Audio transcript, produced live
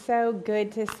So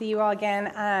good to see you all again.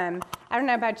 I don't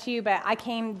know about you, but I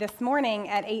came this morning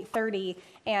at 8:30,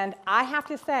 and I have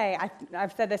to say,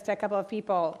 I've said this to a couple of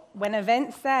people, when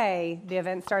events say the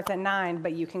event starts at 9,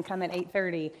 but you can come at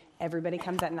 8:30, everybody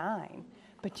comes at 9.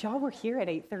 But y'all were here at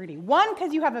 8:30. One,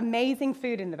 because you have amazing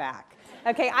food in the back.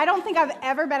 Okay, I don't think I've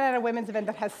ever been at a women's event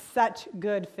that has such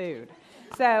good food.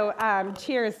 So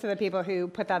cheers to the people who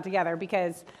put that together,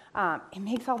 because it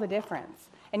makes all the difference.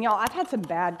 And y'all, I've had some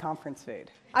bad conference food.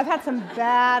 And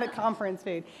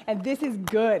this is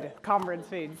good conference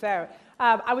food. So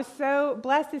I was so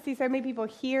blessed to see so many people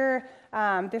here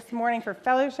this morning for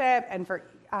fellowship and for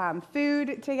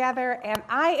food together. And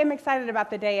I am excited about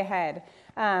the day ahead.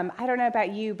 I don't know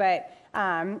about you, but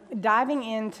diving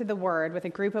into the Word with a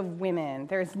group of women,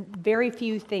 there's very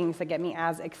few things that get me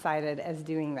as excited as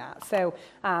doing that. So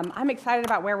I'm excited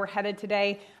about where we're headed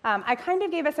today. I kind of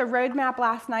gave us a roadmap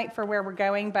last night for where we're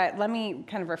going, but let me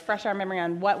kind of refresh our memory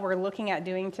on what we're looking at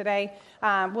doing today.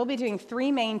 We'll be doing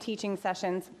 3 main teaching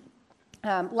sessions.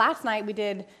 Last night we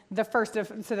did the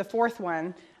fourth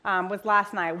one was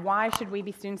last night. Why should we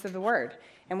be students of the Word?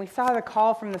 And we saw the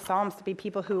call from the Psalms to be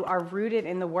people who are rooted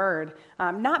in the Word,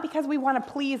 not because we want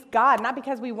to please God, not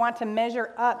because we want to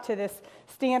measure up to this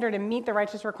standard and meet the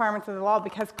righteous requirements of the law,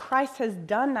 because Christ has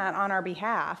done that on our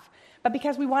behalf, but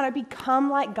because we want to become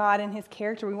like God in His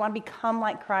character. We want to become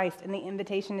like Christ, and the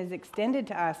invitation is extended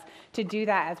to us to do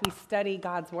that as we study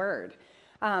God's Word.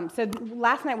 So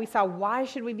last night we saw why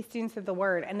should we be students of the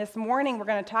Word, and this morning we're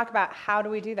going to talk about how do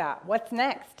we do that? What's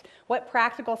next? What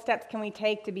practical steps can we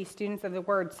take to be students of the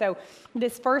Word? So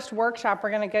this first workshop we're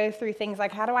going to go through things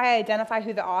like, how do I identify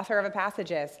who the author of a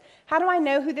passage is? How do I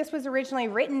know who this was originally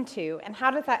written to, and how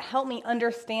does that help me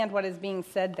understand what is being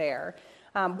said there?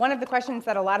 One of the questions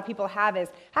that a lot of people have is,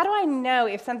 how do I know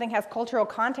if something has cultural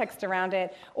context around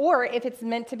it, or if it's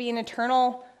meant to be an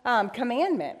eternal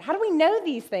commandment? How do we know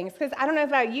these things? Because I don't know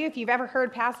about you, if you've ever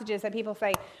heard passages that people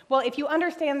say, well, if you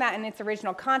understand that in its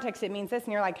original context, it means this,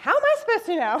 and you're like, how am I supposed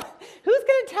to know? Who's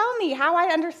going to tell me how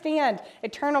I understand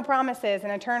eternal promises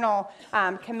and eternal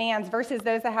commands versus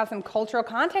those that have some cultural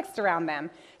context around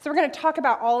them? So we're going to talk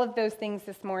about all of those things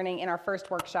this morning in our first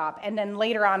workshop, and then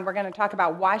later on we're going to talk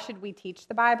about why should we teach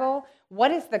the Bible? What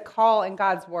is the call in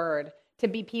God's Word to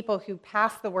be people who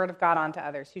pass the Word of God on to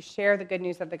others, who share the good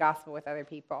news of the gospel with other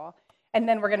people? And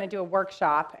then we're going to do a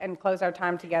workshop and close our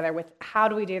time together with how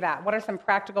do we do that? What are some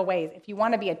practical ways? If you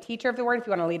want to be a teacher of the Word, if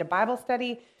you want to lead a Bible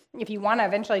study, if you want to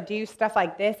eventually do stuff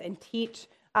like this and teach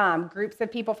groups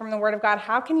of people from the Word of God,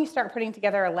 how can you start putting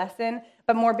together a lesson?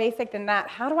 But more basic than that,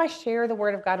 how do I share the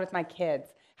Word of God with my kids?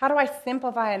 How do I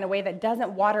simplify in a way that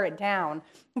doesn't water it down,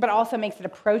 but also makes it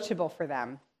approachable for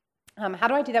them? How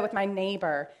do I do that with my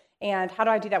neighbor? And how do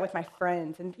I do that with my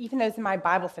friends? And even those in my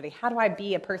Bible study, how do I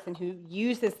be a person who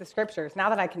uses the Scriptures? Now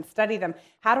that I can study them,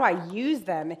 how do I use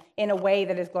them in a way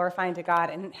that is glorifying to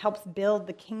God and helps build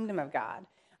the kingdom of God?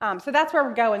 So that's where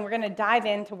we're going. We're going to dive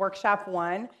into workshop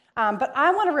 1. But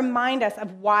I want to remind us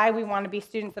of why we want to be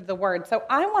students of the Word. So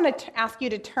I want to ask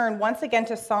you to turn once again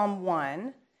to Psalm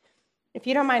 1. If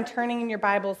you don't mind turning in your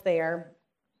Bibles there.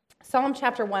 Psalm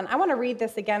chapter 1. I want to read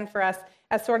this again for us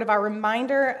as sort of our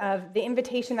reminder of the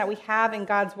invitation that we have in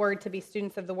God's Word to be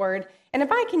students of the Word. And if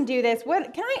I can do this,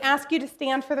 can I ask you to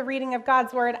stand for the reading of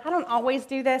God's Word? I don't always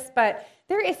do this, but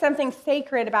there is something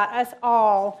sacred about us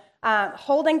all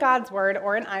holding God's Word,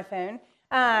 or an iPhone,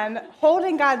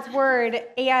 holding God's Word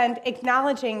and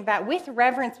acknowledging that with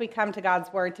reverence we come to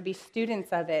God's Word to be students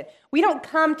of it. We don't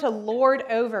come to lord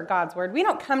over God's Word. We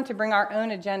don't come to bring our own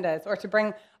agendas or to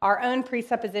bring our own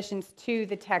presuppositions to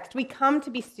the text. We come to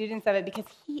be students of it because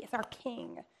He is our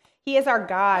King. He is our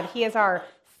God. He is our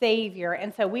Savior.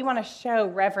 And so we want to show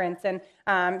reverence. And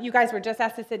you guys were just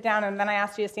asked to sit down, and then I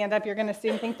asked you to stand up. You're going to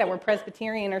soon think that we're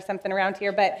Presbyterian or something around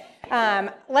here. But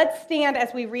let's stand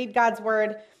as we read God's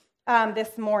Word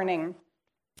this morning.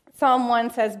 Psalm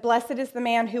 1 says, "Blessed is the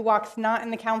man who walks not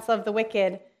in the counsel of the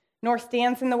wicked, nor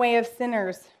stands in the way of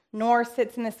sinners, nor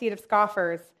sits in the seat of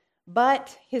scoffers.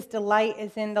 But his delight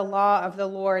is in the law of the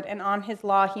Lord, and on his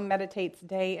law he meditates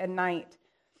day and night.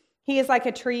 He is like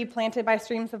a tree planted by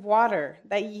streams of water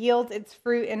that yields its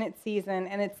fruit in its season,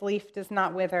 and its leaf does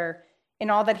not wither. In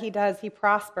all that he does, he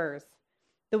prospers.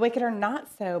 The wicked are not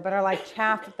so, but are like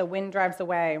chaff that the wind drives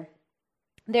away.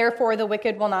 Therefore, the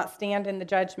wicked will not stand in the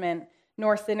judgment,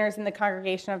 nor sinners in the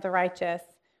congregation of the righteous.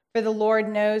 For the Lord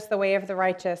knows the way of the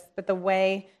righteous, but the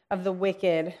way of the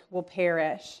wicked will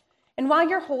perish." And while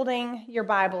you're holding your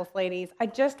Bibles, ladies, I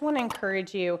just want to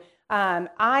encourage you.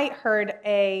 I heard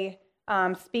a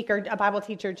speaker, a Bible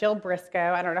teacher, Jill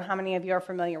Briscoe. I don't know how many of you are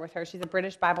familiar with her. She's a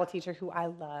British Bible teacher who I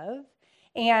love.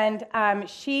 And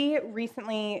she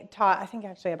recently taught, I think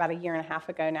actually about a year and a half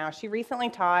ago now, she recently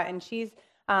taught, and she's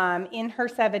in her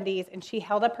 70s, and she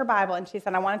held up her Bible and she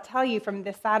said, I want to tell you from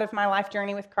this side of my life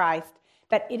journey with Christ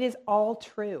that it is all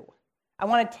true. I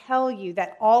want to tell you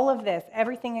that all of this,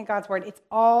 everything in God's Word, it's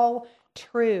all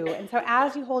true. And so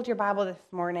as you hold your Bible this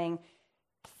morning,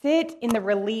 sit in the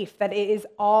relief that it is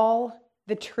all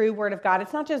the true Word of God.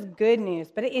 It's not just good news,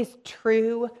 but it is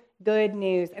true good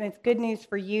news. And it's good news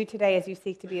for you today as you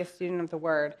seek to be a student of the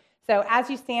Word. So as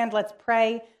you stand, let's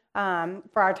pray for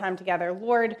our time together.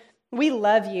 Lord, we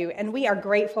love you, and we are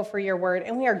grateful for your Word,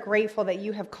 and we are grateful that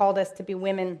you have called us to be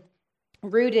women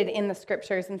rooted in the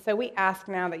Scriptures. And so we ask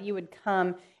now that you would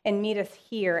come and meet us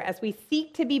here as we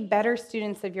seek to be better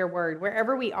students of your Word,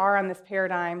 wherever we are on this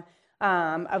paradigm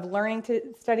of learning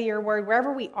to study your Word,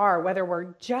 wherever we are, whether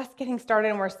we're just getting started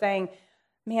and we're saying,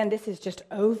 man, this is just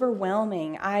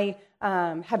overwhelming. I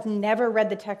have never read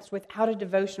the text without a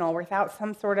devotional, without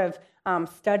some sort of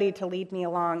study to lead me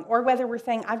along, or whether we're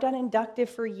saying, I've done inductive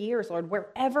for years, Lord,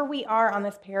 wherever we are on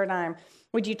this paradigm,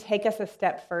 would you take us a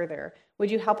step further?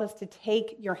 Would you help us to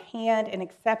take your hand and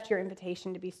accept your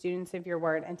invitation to be students of your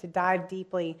Word and to dive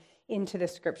deeply into the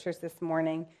Scriptures this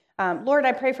morning? Lord,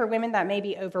 I pray for women that may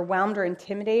be overwhelmed or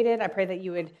intimidated. I pray that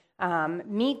you would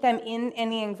meet them in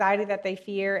any anxiety that they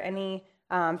fear, any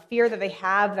fear that they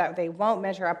have that they won't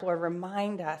measure up. Lord,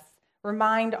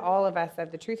 remind all of us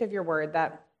of the truth of your Word,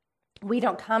 that we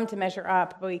don't come to measure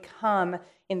up, but we come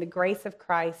in the grace of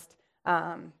Christ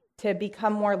to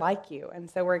become more like you. And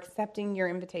so we're accepting your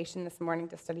invitation this morning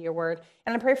to study your Word.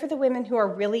 And I pray for the women who are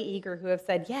really eager, who have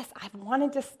said, yes, I've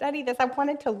wanted to study this. I've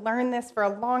wanted to learn this for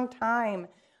a long time.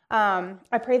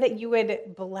 I pray that you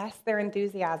would bless their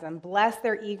enthusiasm, bless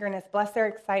their eagerness, bless their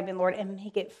excitement, Lord, and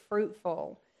make it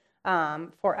fruitful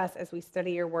for us as we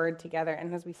study your Word together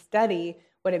and as we study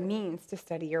what it means to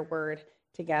study your Word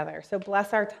together. So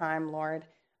bless our time, Lord.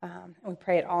 And we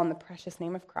pray it all in the precious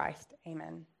name of Christ.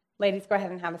 Amen. Ladies, go ahead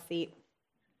and have a seat.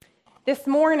 This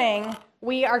morning,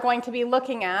 we are going to be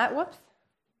looking at,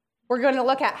 we're going to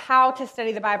look at how to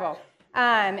study the Bible.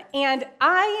 And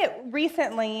I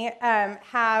recently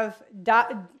I've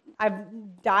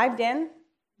dove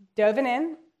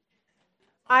in.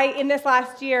 In this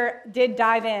last year, did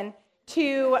dive in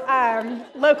to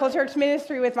local church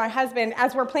ministry with my husband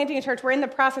as we're planting a church. We're in the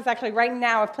process actually right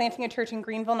now of planting a church in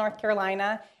Greenville, North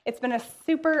Carolina. It's been a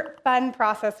super fun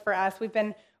process for us. We've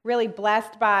been really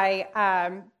blessed by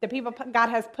the people God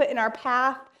has put in our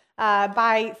path,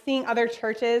 by seeing other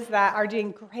churches that are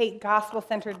doing great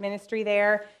gospel-centered ministry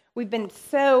there. We've been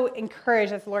so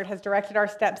encouraged as the Lord has directed our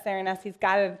steps there and as he's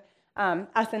guided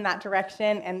us in that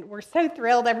direction. And we're so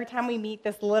thrilled every time we meet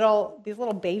these little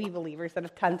baby believers that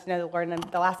have come to know the Lord in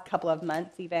the last couple of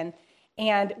months even.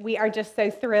 And we are just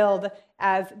so thrilled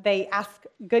as they ask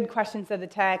good questions of the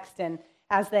text and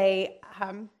as they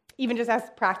even just as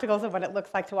practicals of what it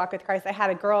looks like to walk with Christ. I had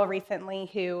a girl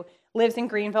recently who lives in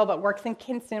Greenville but works in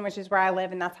Kinston, which is where I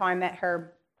live, and that's how I met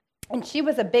her. And she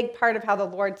was a big part of how the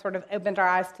Lord sort of opened our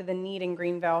eyes to the need in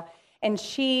Greenville. And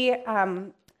she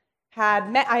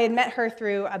I had met her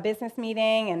through a business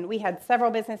meeting, and we had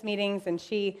several business meetings, and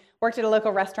she worked at a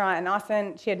local restaurant in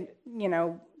Austin. She had,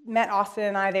 met Austin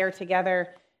and I there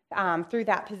together through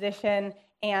that position.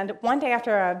 And one day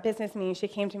after a business meeting, she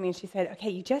came to me and she said, okay,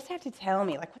 you just have to tell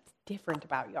me, what's different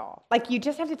about y'all? You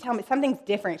just have to tell me something's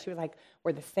different. She was like,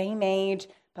 we're the same age,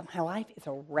 but my life is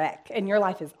a wreck, and your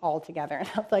life is all together. And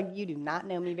I was like, you do not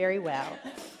know me very well.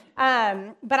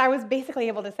 But I was basically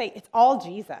able to say, it's all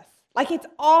Jesus. It's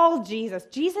all Jesus.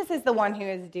 Jesus is the one who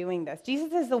is doing this.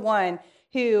 Jesus is the one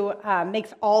who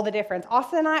makes all the difference.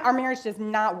 Austin and I, our marriage does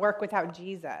not work without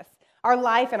Jesus. Our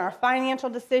life and our financial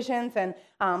decisions and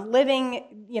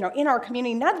living, in our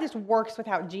community, none of this works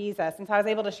without Jesus. And so I was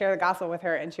able to share the gospel with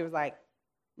her, and she was like,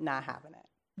 not having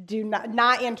it.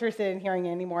 Not interested in hearing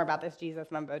any more about this Jesus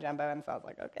mumbo jumbo. And so I was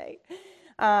like, okay.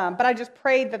 But I just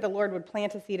prayed that the Lord would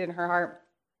plant a seed in her heart.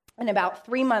 And about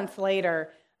 3 months later,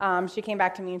 she came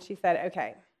back to me and she said,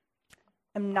 okay,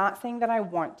 I'm not saying that I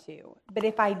want to, but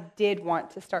if I did want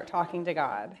to start talking to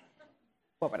God,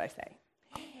 what would I say?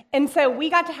 And so we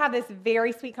got to have this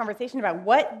very sweet conversation about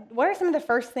what are some of the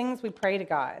first things we pray to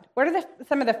God? What are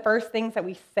some of the first things that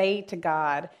we say to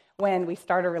God when we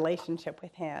start a relationship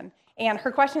with him? And her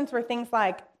questions were things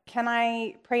like, can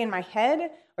I pray in my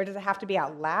head, or does it have to be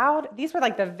out loud? These were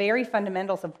the very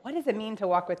fundamentals of what does it mean to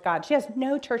walk with God. She has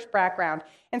no church background.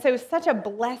 And so it was such a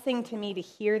blessing to me to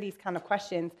hear these kind of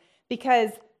questions, because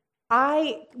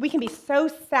we can be so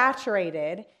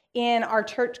saturated in our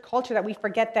church culture that we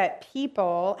forget that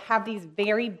people have these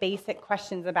very basic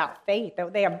questions about faith.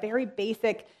 They have very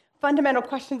basic fundamental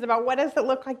questions about what does it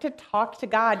look like to talk to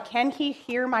God? Can he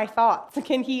hear my thoughts?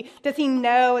 Does he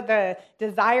know the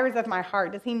desires of my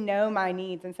heart? Does he know my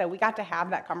needs? And so we got to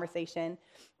have that conversation.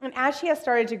 And as she has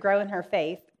started to grow in her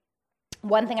faith,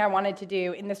 one thing I wanted to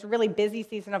do in this really busy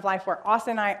season of life where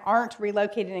Austin and I aren't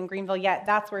relocated in Greenville yet,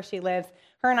 that's where she lives.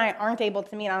 Her and I aren't able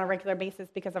to meet on a regular basis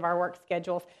because of our work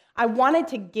schedules. I wanted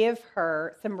to give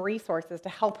her some resources to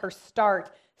help her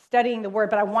start studying the Word,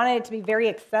 but I wanted it to be very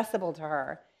accessible to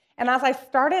her. And as I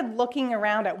started looking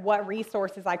around at what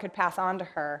resources I could pass on to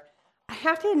her, I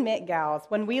have to admit, gals,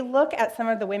 when we look at some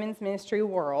of the women's ministry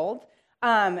world,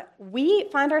 we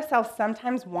find ourselves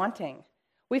sometimes wanting.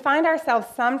 We find ourselves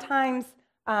sometimes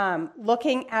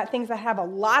looking at things that have a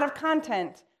lot of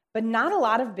content, but not a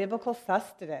lot of biblical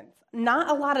sustenance, not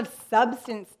a lot of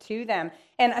substance to them.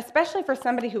 And especially for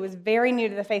somebody who was very new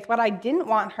to the faith, what I didn't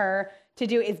want her to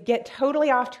do is get totally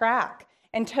off track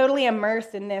and totally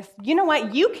immersed in this. You know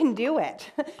what? You can do it.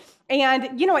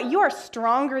 And you know what? You are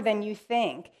stronger than you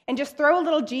think. And just throw a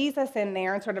little Jesus in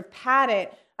there and sort of pad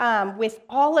it with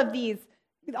all of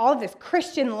this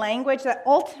Christian language that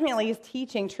ultimately is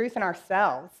teaching truth in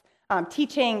ourselves,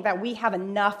 teaching that we have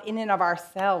enough in and of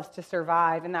ourselves to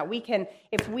survive, and that we can,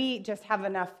 if we just have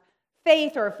enough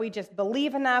faith, or if we just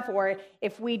believe enough, or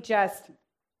if we just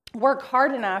work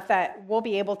hard enough, that we'll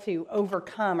be able to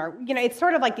overcome. Or, it's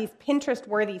sort of like these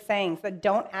Pinterest-worthy sayings that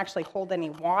don't actually hold any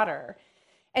water.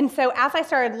 And so as I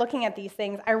started looking at these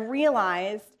things, I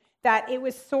realized that it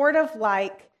was sort of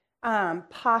like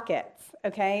pockets,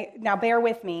 okay? Now, bear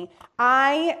with me.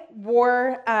 I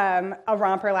wore a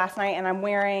romper last night, and I'm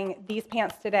wearing these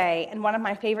pants today, and one of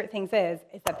my favorite things is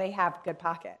that they have good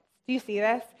pockets. Do you see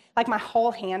this? Like, my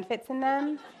whole hand fits in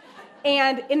them.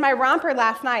 And in my romper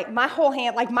last night, my whole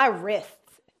hand, like my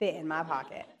wrists fit in my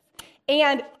pocket.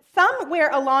 And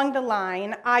somewhere along the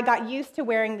line, I got used to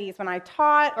wearing these when I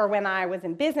taught or when I was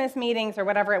in business meetings or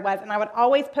whatever it was, and I would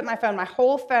always put my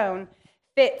whole phone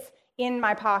fits in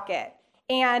my pocket.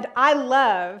 And I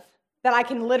love that I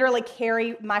can literally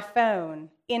carry my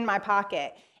phone in my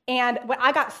pocket. And when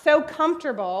I got so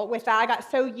comfortable with that, I got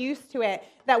so used to it,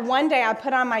 that one day I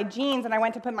put on my jeans and I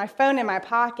went to put my phone in my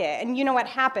pocket. And you know what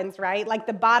happens, right? Like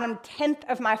the bottom 10th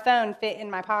of my phone fit in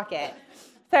my pocket.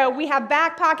 So we have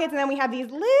back pockets, and then we have these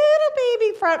little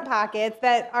baby front pockets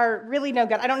that are really no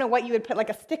good. I don't know what you would put, like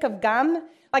a stick of gum,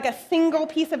 like a single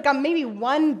piece of gum, maybe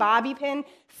one bobby pin.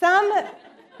 Some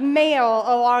male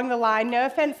along the line, no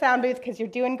offense, sound booth, because you're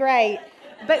doing great,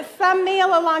 but some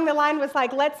male along the line was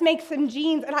like, let's make some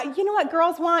jeans. And you know what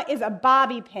girls want is a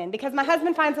bobby pin, because my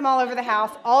husband finds them all over the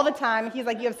house all the time. He's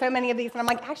like, you have so many of these. And I'm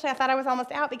like, actually, I thought I was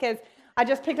almost out because I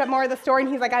just picked up more of the store. And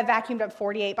he's like, I vacuumed up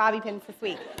 48 bobby pins this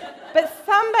week. But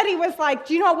somebody was like,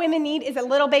 do you know what women need is a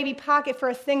little baby pocket for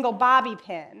a single bobby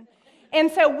pin. And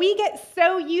so we get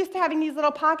so used to having these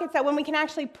little pockets that when we can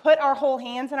actually put our whole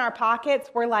hands in our pockets,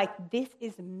 we're like, this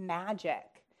is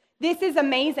magic. This is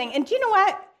amazing. And do you know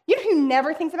what? You know who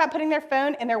never thinks about putting their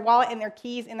phone and their wallet and their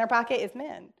keys in their pocket is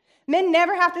men. Men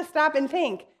never have to stop and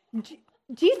think,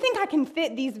 do you think I can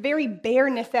fit these very bare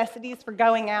necessities for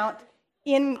going out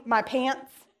in my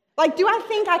pants? Like, do I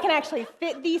think I can actually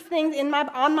fit these things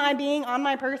on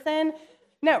my person?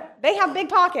 No, they have big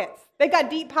pockets. They've got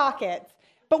deep pockets.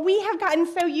 But we have gotten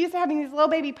so used to having these little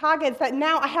baby pockets that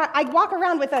now I walk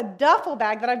around with a duffel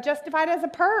bag that I've justified as a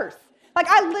purse. Like,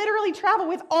 I literally travel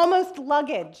with almost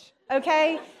luggage,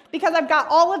 okay? Because I've got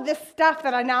all of this stuff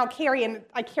that I now carry, and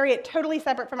I carry it totally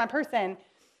separate from my person.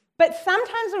 But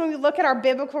sometimes when we look at our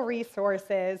biblical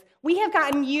resources, we have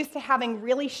gotten used to having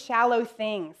really shallow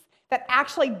things that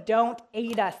actually don't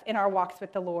aid us in our walks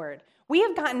with the Lord. We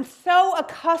have gotten so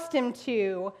accustomed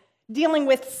to dealing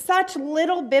with such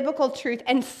little biblical truth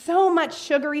and so much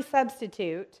sugary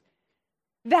substitute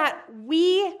that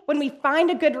when we find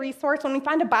a good resource, when we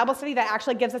find a Bible study that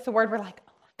actually gives us a word, we're like,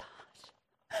 oh my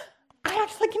gosh, I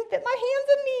actually can fit my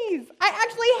hands in these. I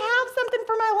actually have something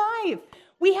for my life.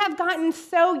 We have gotten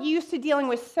so used to dealing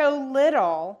with so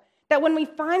little that when we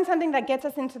find something that gets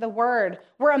us into the Word,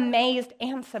 we're amazed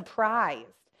and surprised.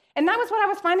 And that was what I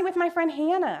was finding with my friend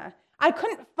Hannah. I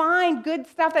couldn't find good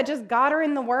stuff that just got her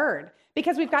in the Word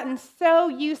because we've gotten so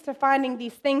used to finding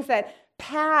these things that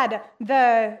pad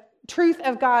the truth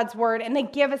of God's Word, and they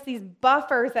give us these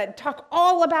buffers that talk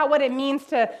all about what it means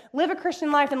to live a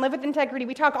Christian life and live with integrity.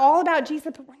 We talk all about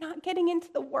Jesus, but we're not getting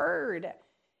into the Word.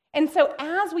 And so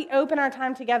as we open our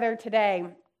time together today,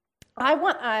 I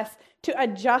want us to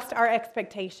adjust our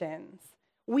expectations.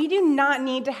 We do not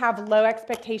need to have low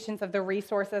expectations of the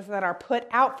resources that are put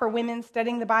out for women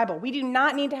studying the Bible. We do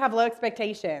not need to have low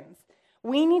expectations.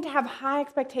 We need to have high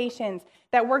expectations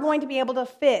that we're going to be able to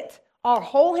fit our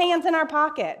whole hands in our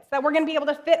pockets, that we're going to be able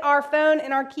to fit our phone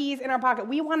and our keys in our pocket.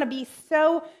 We want to be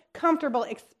so comfortable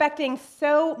expecting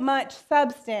so much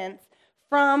substance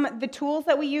from the tools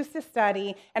that we use to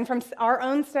study and from our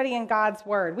own study in God's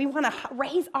Word. We want to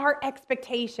raise our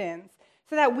expectations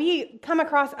so that we come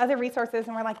across other resources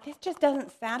and we're like, this just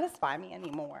doesn't satisfy me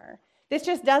anymore. This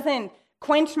just doesn't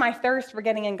quench my thirst for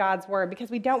getting in God's Word, because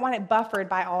we don't want it buffered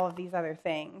by all of these other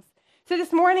things. So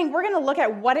this morning, we're going to look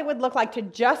at what it would look like to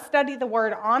just study the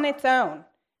Word on its own.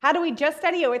 How do we just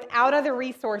study it without other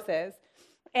resources?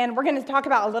 And we're going to talk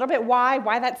about a little bit why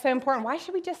that's so important. Why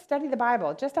should we just study the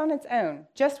Bible just on its own,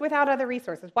 just without other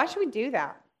resources? Why should we do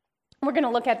that? We're going to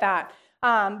look at that.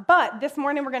 But this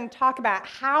morning, we're going to talk about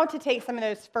how to take some of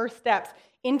those first steps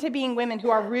into being women who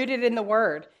are rooted in the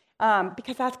Word,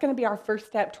 because that's going to be our first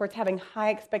step towards having high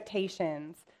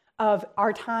expectations of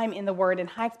our time in the Word and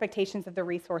high expectations of the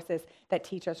resources that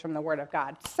teach us from the Word of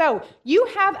God. So you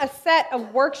have a set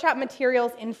of workshop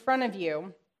materials in front of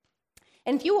you.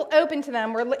 And if you will open to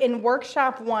them, we're in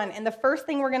workshop 1. And the first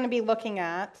thing we're going to be looking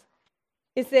at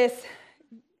is this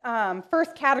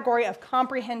first category of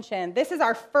comprehension. This is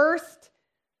our first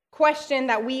question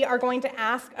that we are going to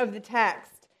ask of the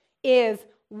text, is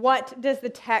what does the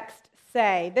text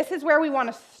say? This is where we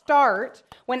want to start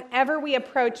whenever we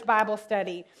approach Bible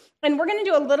study. And we're going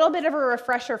to do a little bit of a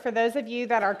refresher for those of you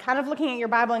that are kind of looking at your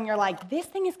Bible and you're like, this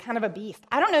thing is kind of a beast.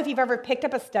 I don't know if you've ever picked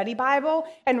up a study Bible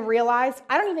and realized,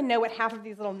 I don't even know what half of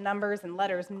these little numbers and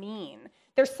letters mean.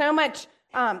 There's so much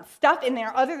stuff in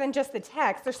there other than just the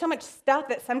text. There's so much stuff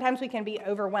that sometimes we can be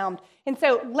overwhelmed. And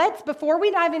so before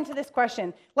we dive into this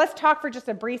question, let's talk for just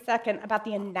a brief second about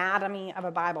the anatomy of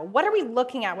a Bible. What are we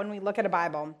looking at when we look at a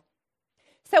Bible?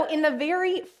 So in the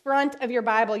very front of your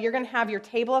Bible, you're going to have your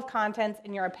table of contents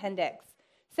and your appendix.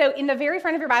 So in the very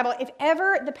front of your Bible, if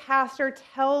ever the pastor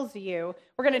tells you,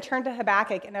 we're going to turn to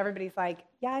Habakkuk, and everybody's like,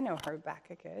 yeah, I know who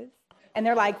Habakkuk is. And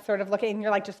they're like sort of looking, and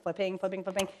you're like just flipping.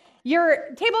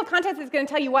 Your table of contents is going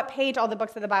to tell you what page all the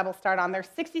books of the Bible start on. There's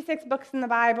 66 books in the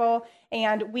Bible,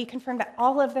 and we confirm that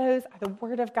all of those are the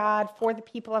Word of God for the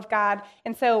people of God.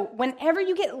 And so whenever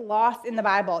you get lost in the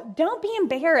Bible, don't be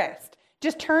embarrassed.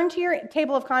 Just turn to your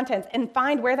table of contents and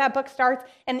find where that book starts,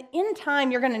 and in time,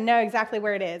 you're going to know exactly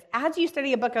where it is. As you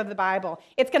study a book of the Bible,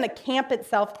 it's going to camp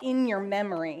itself in your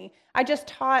memory. I just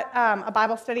taught a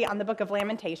Bible study on the book of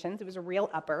Lamentations. It was a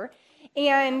real upper.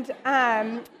 And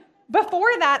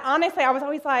before that, honestly, I was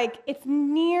always like, it's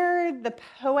near the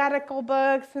poetical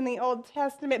books in the Old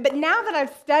Testament. But now that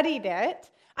I've studied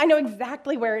it, I know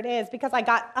exactly where it is because I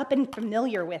got up and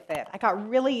familiar with it. I got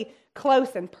really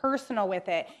close and personal with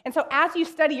it. And so as you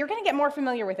study, you're going to get more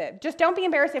familiar with it. Just don't be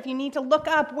embarrassed if you need to look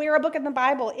up where a book in the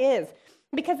Bible is,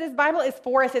 because this Bible is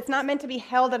for us. It's not meant to be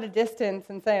held at a distance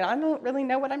and saying, I don't really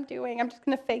know what I'm doing. I'm just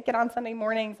going to fake it on Sunday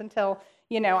mornings until,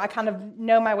 I kind of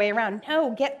know my way around.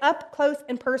 No, get up close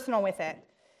and personal with it.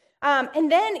 And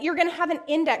then you're going to have an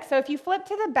index. So if you flip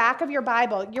to the back of your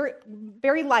Bible, you're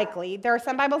very likely, there are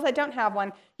some Bibles that don't have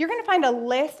one, you're going to find a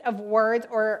list of words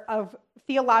or of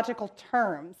theological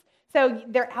terms. So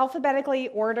they're alphabetically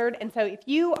ordered. And so if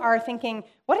you are thinking,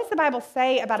 what does the Bible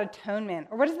say about atonement?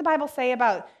 Or what does the Bible say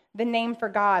about the name for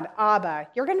God, Abba?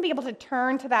 You're going to be able to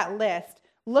turn to that list,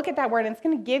 look at that word, and it's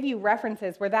going to give you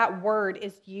references where that word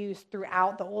is used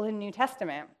throughout the Old and New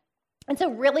Testament. It's a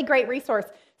really great resource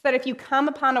so that if you come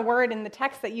upon a word in the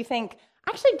text that you think,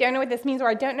 I actually don't know what this means, or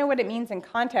I don't know what it means in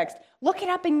context, look it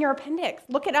up in your appendix.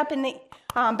 Look it up in the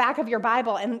back of your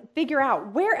Bible and figure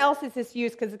out where else is this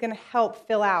used, because it's going to help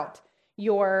fill out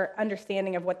your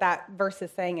understanding of what that verse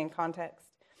is saying in context.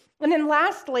 And then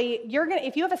lastly,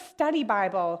 if you have a study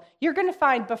Bible, you're going to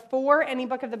find before any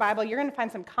book of the Bible, you're going to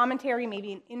find some commentary,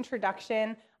 maybe an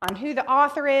introduction on who the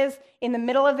author is. In the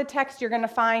middle of the text, you're going to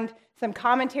find some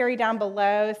commentary down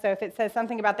below. So if it says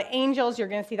something about the angels, you're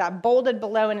going to see that bolded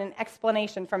below in an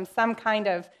explanation from some kind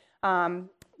of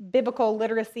biblical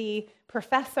literacy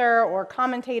professor or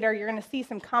commentator. You're going to see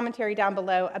some commentary down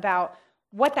below about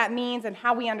what that means and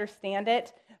how we understand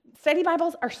it. Study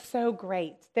Bibles are so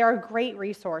great. They're a great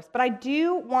resource. But I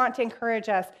do want to encourage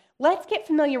us, let's get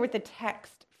familiar with the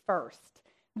text first.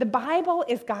 The Bible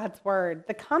is God's word.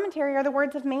 The commentary are the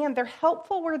words of man. They're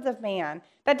helpful words of man.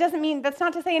 That's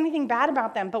not to say anything bad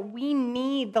about them, but we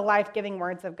need the life-giving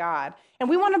words of God. And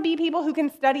we want to be people who can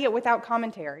study it without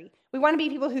commentary. We want to be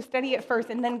people who study it first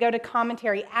and then go to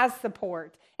commentary as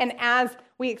support and as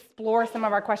we explore some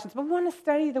of our questions. But we want to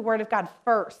study the word of God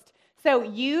first. So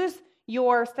use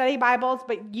your study Bibles,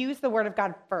 but use the word of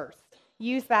God first.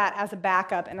 Use that as a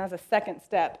backup and as a second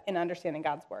step in understanding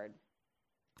God's word.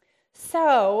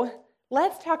 So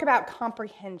let's talk about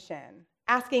comprehension,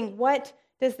 asking what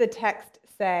does the text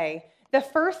say? The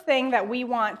first thing that we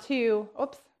want to,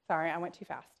 I went too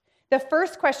fast. The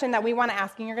first question that we want to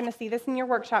ask, and you're going to see this in your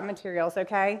workshop materials,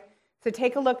 okay? So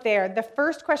take a look there. The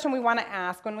first question we want to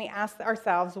ask when we ask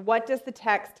ourselves, what does the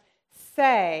text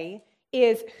say,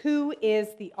 is who is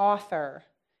the author?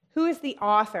 Who is the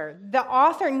author? The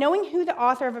author, knowing who the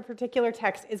author of a particular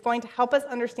text is going to help us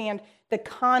understand the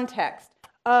context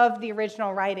of the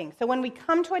original writing. So when we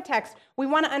come to a text, we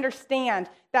want to understand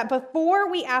that before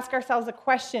we ask ourselves a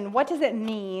question, what does it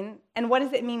mean, and what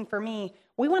does it mean for me?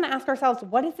 We want to ask ourselves,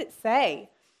 what does it say?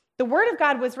 The Word of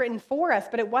God was written for us,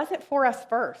 but it wasn't for us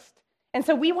first. And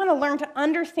so we want to learn to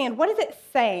understand, what is it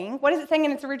saying? What is it saying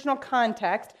in its original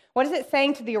context? What is it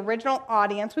saying to the original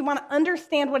audience? We want to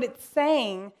understand what it's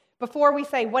saying before we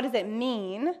say, what does it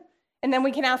mean? And then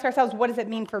we can ask ourselves, what does it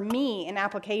mean for me in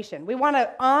application? We want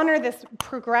to honor this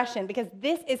progression because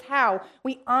this is how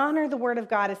we honor the Word of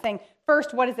God, is saying,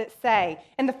 first, what does it say?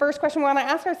 And the first question we want to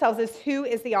ask ourselves is, who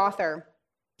is the author?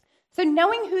 So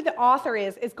knowing who the author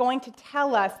is going to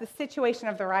tell us the situation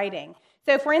of the writing.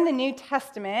 So if we're in the New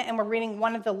Testament and we're reading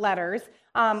one of the letters,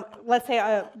 let's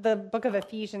say the book of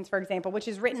Ephesians, for example, which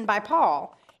is written by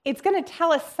Paul, it's going to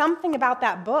tell us something about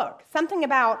that book, something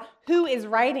about who is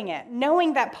writing it.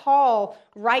 Knowing that Paul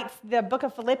writes the book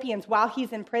of Philippians while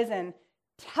he's in prison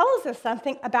tells us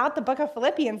something about the book of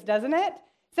Philippians, doesn't it?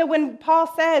 So when Paul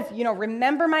says,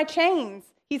 remember my chains,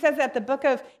 he says in the book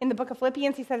of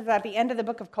Philippians, he says at the end of the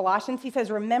book of Colossians, he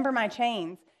says, remember my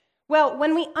chains. Well,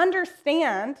 when we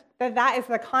understand that that is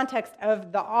the context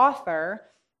of the author,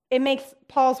 it makes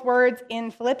Paul's words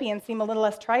in Philippians seem a little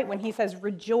less trite when he says,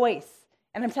 rejoice.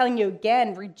 And I'm telling you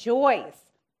again, rejoice.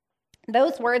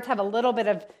 Those words have a little bit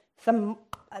of some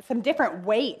different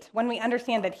weight when we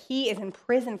understand that he is in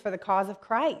prison for the cause of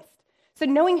Christ. So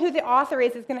knowing who the author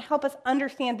is going to help us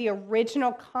understand the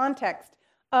original context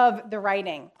of the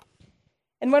writing.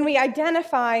 And when we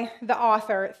identify the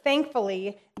author,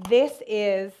 thankfully, this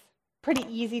is pretty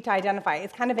easy to identify.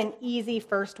 It's kind of an easy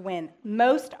first win.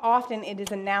 Most often it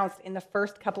is announced in the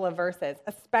first couple of verses,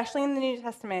 especially in the New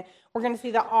Testament. We're going to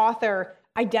see the author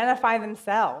identify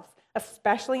themselves,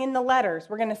 especially in the letters.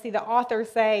 We're going to see the author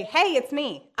say, hey, it's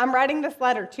me. I'm writing this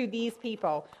letter to these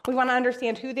people. We want to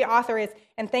understand who the author is,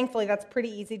 and thankfully that's pretty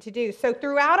easy to do. So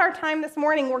throughout our time this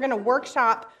morning, we're going to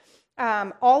workshop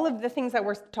all of the things that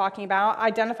we're talking about,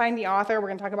 identifying the author. We're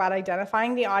going to talk about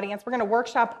identifying the audience. We're going to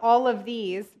workshop all of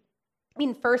these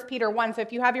in 1 Peter 1. So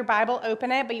if you have your Bible,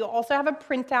 open it, but you also have a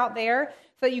printout there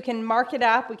so that you can mark it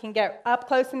up. We can get up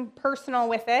close and personal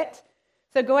with it.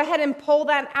 So go ahead and pull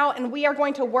that out, and we are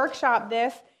going to workshop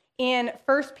this in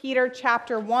 1 Peter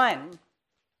chapter 1.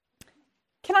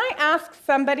 Can I ask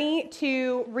somebody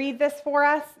to read this for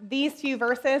us, these few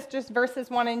verses, just verses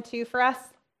 1 and 2 for us?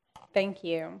 Thank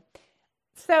you.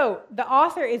 So the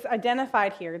author is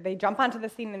identified here. They jump onto the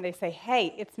scene and they say,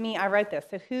 hey, it's me, I wrote this.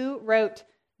 So who wrote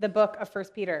the book of 1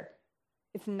 Peter?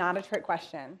 It's not a trick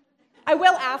question. I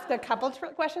will ask a couple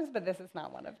trick questions, but this is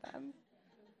not one of them.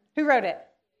 Who wrote it?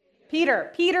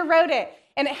 Peter. Peter wrote it.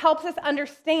 And it helps us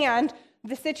understand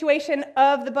the situation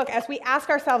of the book. As we ask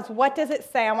ourselves, what does it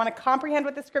say? I want to comprehend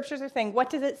what the scriptures are saying. What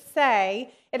does it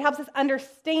say? It helps us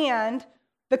understand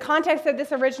the context of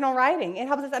this original writing. It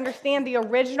helps us understand the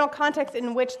original context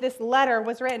in which this letter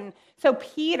was written. So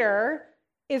Peter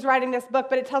is writing this book,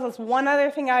 but it tells us one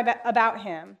other thing about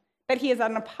him, that he is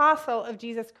an apostle of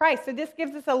Jesus Christ. So this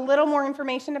gives us a little more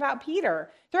information about Peter.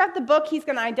 Throughout the book, he's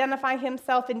going to identify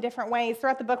himself in different ways.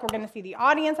 Throughout the book, we're going to see the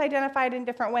audience identified in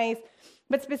different ways.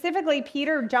 But specifically,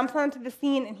 Peter jumps onto the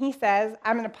scene and he says,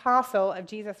 I'm an apostle of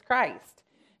Jesus Christ.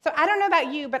 So I don't know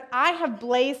about you, but I have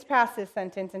blazed past this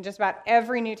sentence in just about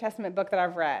every New Testament book that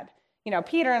I've read.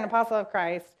 Peter, an apostle of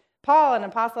Christ. Paul, an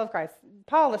apostle of Christ.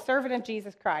 Paul, a servant of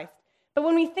Jesus Christ. But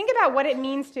when we think about what it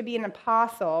means to be an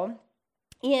apostle,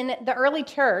 in the early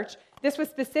church, this was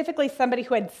specifically somebody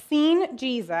who had seen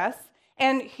Jesus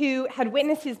and who had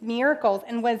witnessed his miracles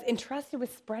and was entrusted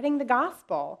with spreading the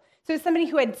gospel. So it's somebody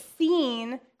who had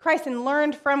seen Christ and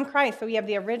learned from Christ. So we have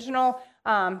the original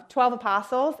 12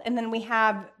 apostles, and then we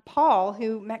have Paul,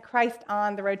 who met Christ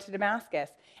on the road to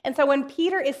Damascus. And so when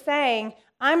Peter is saying,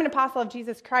 I'm an apostle of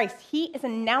Jesus Christ, he is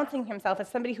announcing himself as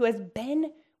somebody who has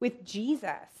been with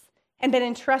Jesus and been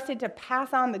entrusted to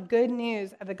pass on the good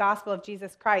news of the gospel of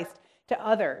Jesus Christ to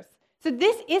others. So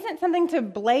this isn't something to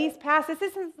blaze past. This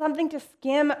isn't something to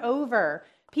skim over.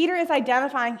 Peter is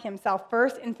identifying himself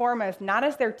first and foremost, not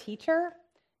as their teacher,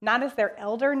 not as their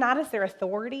elder, not as their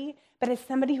authority, but as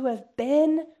somebody who has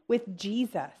been with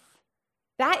Jesus.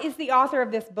 That is the author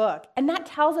of this book, and that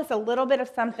tells us a little bit of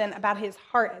something about his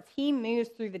heart as he moves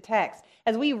through the text.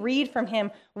 As we read from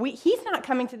him, he's not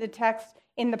coming to the text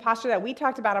in the posture that we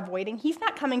talked about avoiding. He's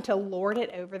not coming to lord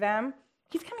it over them.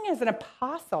 He's coming as an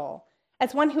apostle,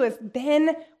 as one who has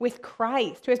been with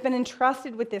Christ, who has been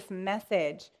entrusted with this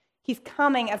message. He's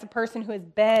coming as a person who has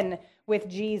been with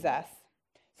Jesus.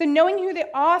 So knowing who the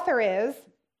author is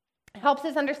helps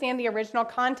us understand the original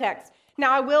context.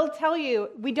 Now, I will tell you,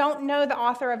 we don't know the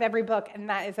author of every book, and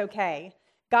that is okay.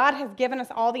 God has given us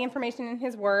all the information in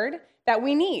his word that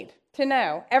we need to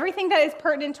know. Everything that is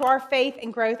pertinent to our faith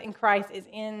and growth in Christ is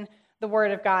in the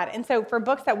word of God. And so for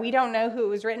books that we don't know who it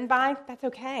was written by, that's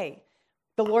okay.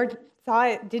 The Lord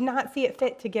did not see it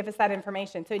fit to give us that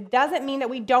information. So it doesn't mean that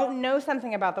we don't know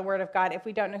something about the word of God if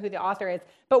we don't know who the author is.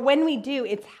 But when we do,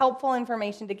 it's helpful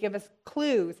information to give us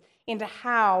clues into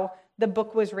how the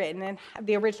book was written and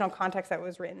the original context that it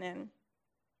was written in.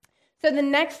 So the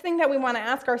next thing that we want to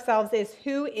ask ourselves is,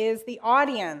 who is the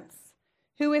audience?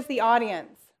 Who is the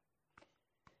audience?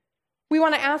 We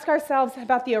want to ask ourselves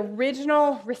about the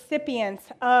original recipients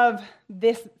of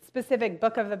this specific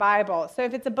book of the Bible. So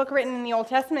if it's a book written in the Old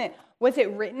Testament, was it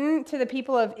written to the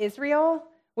people of Israel?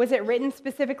 Was it written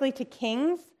specifically to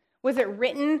kings? Was it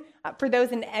written for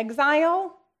those in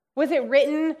exile? Was it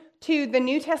written to the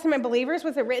New Testament believers?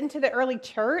 Was it written to the early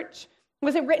church?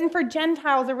 Was it written for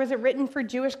Gentiles, or was it written for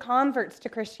Jewish converts to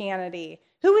Christianity?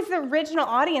 Who was the original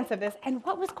audience of this, and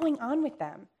what was going on with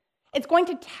them? It's going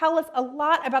to tell us a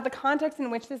lot about the context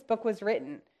in which this book was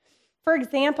written. For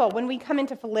example, when we come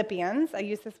into Philippians, I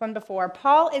used this one before,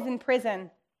 Paul is in prison,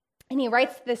 and he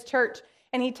writes to this church,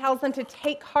 and he tells them to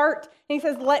take heart, and he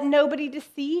says, let nobody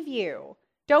deceive you.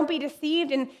 Don't be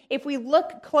deceived. And if we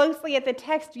look closely at the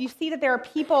text, you see that there are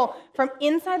people from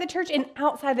inside the church and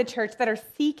outside the church that are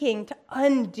seeking to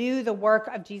undo the work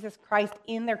of Jesus Christ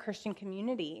in their Christian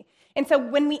community. And so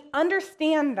when we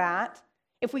understand that,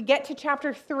 if we get to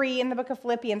chapter 3 in the book of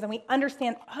Philippians and we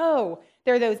understand, oh,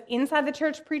 there are those inside the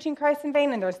church preaching Christ in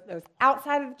vain, and there's those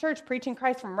outside of the church preaching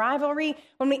Christ from rivalry,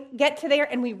 when we get to there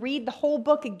and we read the whole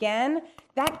book again,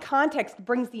 that context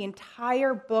brings the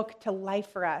entire book to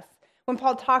life for us. When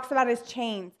Paul talks about his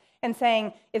chains and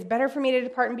saying, it's better for me to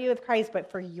depart and be with Christ,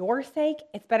 but for your sake,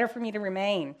 it's better for me to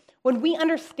remain. When we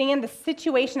understand the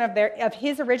situation of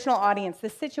his original audience, the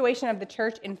situation of the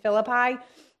church in Philippi,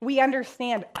 we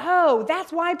understand, oh,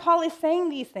 that's why Paul is saying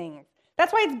these things.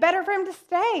 That's why it's better for him to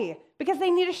stay, because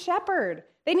they need a shepherd.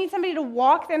 They need somebody to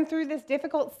walk them through this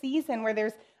difficult season where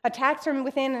there's attacks from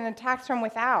within and attacks from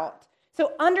without.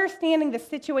 So understanding the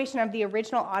situation of the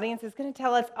original audience is going to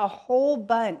tell us a whole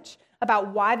bunch about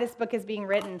why this book is being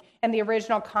written and the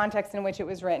original context in which it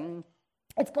was written.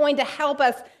 It's going to help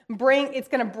us it's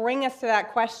going to bring us to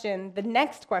that question, the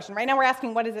next question. Right now we're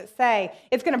asking, what does it say?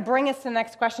 It's going to bring us to the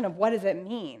next question of, what does it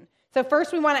mean? So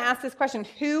first we want to ask this question,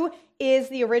 who is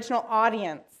the original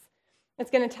audience? It's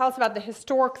going to tell us about the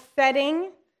historic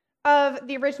setting of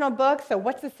the original book. So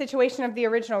what's the situation of the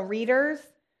original readers?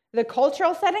 The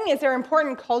cultural setting, is there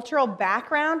important cultural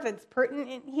background that's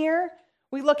pertinent here?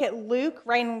 We look at Luke,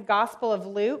 writing the Gospel of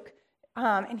Luke,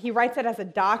 and he writes it as a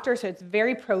doctor, so it's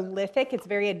very prolific, it's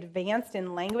very advanced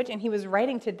in language, and he was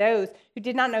writing to those who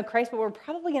did not know Christ, but were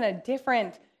probably in a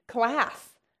different class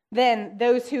than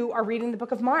those who are reading the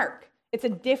book of Mark. It's a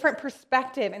different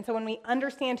perspective, and so when we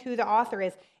understand who the author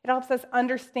is, it helps us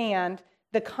understand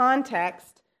the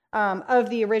context of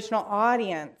the original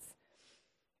audience.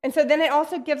 And so then it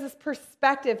also gives us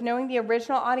perspective. Knowing the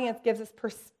original audience gives us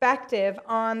perspective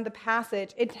on the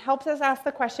passage. It helps us ask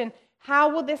the question, how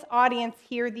will this audience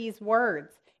hear these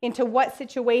words? Into what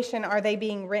situation are they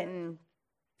being written?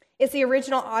 Is the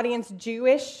original audience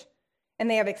Jewish and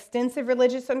they have extensive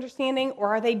religious understanding, or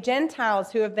are they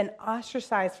Gentiles who have been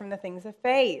ostracized from the things of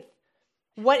faith?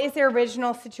 What is their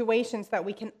original situation so that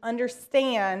we can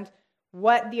understand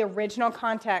what the original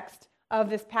context of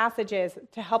this passage is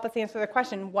to help us answer the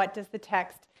question, what does the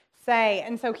text say?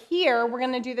 And so here, we're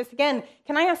going to do this again.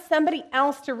 Can I ask somebody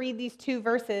else to read these two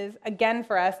verses again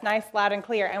for us, nice, loud, and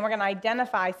clear? And we're going to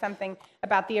identify something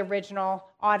about the original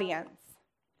audience.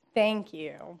 Thank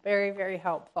you. Very, very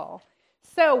helpful.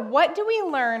 So what do we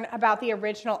learn about the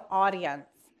original audience?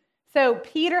 So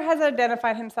Peter has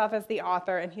identified himself as the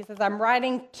author, and he says, I'm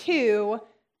writing to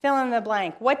fill in the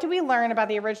blank. What do we learn about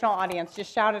the original audience?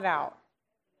 Just shout it out.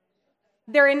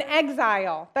 They're in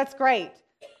exile. That's great.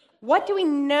 What do we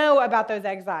know about those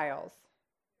exiles?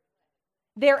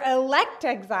 They're elect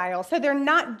exiles. So they're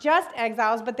not just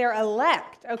exiles, but they're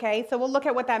elect. Okay, so we'll look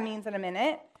at what that means in a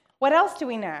minute. What else do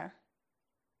we know?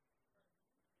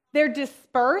 They're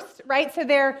dispersed, right? So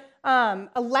they're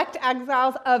elect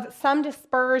exiles of some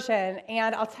dispersion.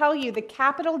 And I'll tell you, the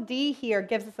capital D here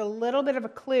gives us a little bit of a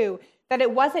clue that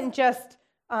it wasn't just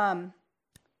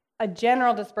a a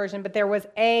general dispersion, but there was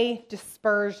a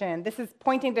dispersion. This is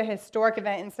pointing to a historic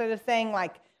event. Instead of saying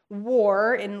like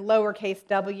war in lowercase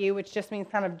w, which just means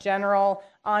kind of general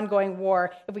ongoing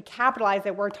war, if we capitalize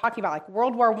it, we're talking about like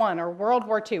World War I or World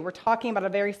War II. We're talking about a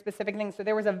very specific thing. So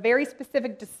there was a very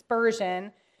specific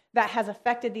dispersion that has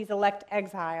affected these elect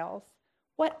exiles.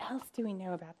 What else do we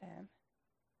know about them?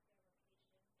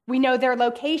 We know their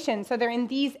location, so they're in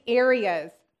these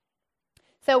areas.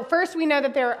 So first we know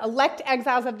that they're elect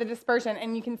exiles of the dispersion,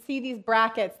 and you can see these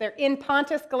brackets. They're in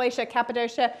Pontus, Galatia,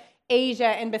 Cappadocia, Asia,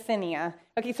 and Bithynia.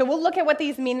 Okay, so we'll look at what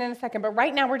these mean in a second, but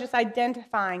right now we're just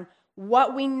identifying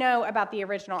what we know about the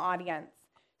original audience.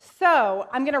 So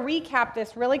I'm going to recap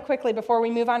this really quickly before we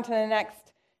move on to the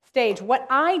next stage. What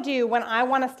I do when I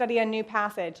want to study a new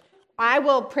passage, I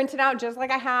will print it out just like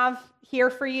I have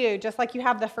here for you, just like you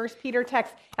have the 1 Peter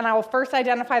text, and I will first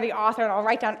identify the author, and I'll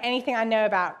write down anything I know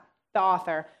about the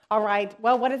author. I'll write,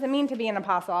 well, what does it mean to be an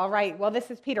apostle? I'll write, well, this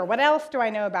is Peter. What else do I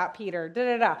know about Peter?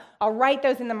 Da-da-da. I'll write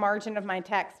those in the margin of my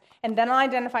text, and then I'll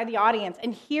identify the audience.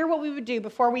 And here what we would do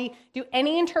before we do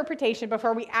any interpretation,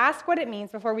 before we ask what it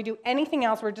means, before we do anything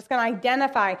else, we're just going to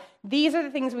identify these are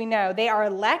the things we know. They are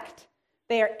elect.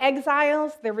 They are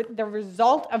exiles. They're the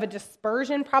result of a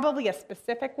dispersion, probably a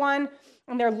specific one,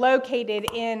 and they're located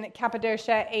in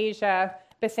Cappadocia, Asia,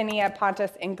 Bithynia,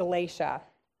 Pontus, and Galatia.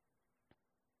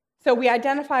 So we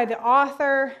identify the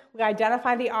author, we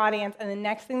identify the audience, and the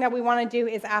next thing that we want to do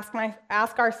is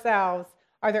ask ourselves,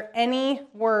 are there any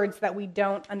words that we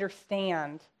don't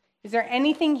understand? Is there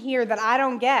anything here that I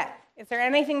don't get? Is there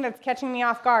anything that's catching me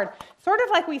off guard? Sort of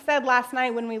like we said last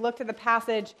night when we looked at the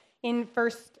passage in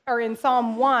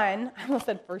Psalm 1, I almost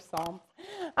said First Psalm.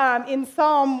 In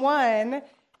Psalm 1,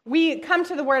 we come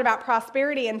to the word about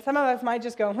prosperity, and some of us might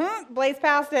just go, blaze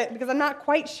past it, because I'm not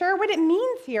quite sure what it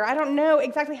means here. I don't know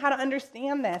exactly how to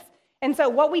understand this. And so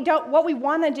what we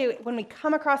want to do when we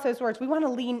come across those words, we want to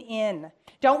lean in.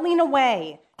 Don't lean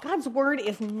away. God's word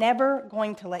is never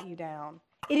going to let you down.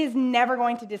 It is never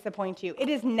going to disappoint you. It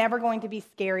is never going to be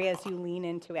scary as you lean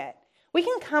into it. We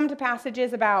can come to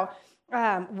passages about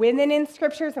women in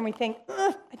scriptures and we think,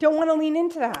 I don't want to lean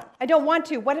into that. I don't want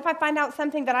to. What if I find out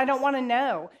something that I don't want to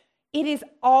know? It is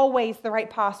always the right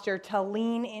posture to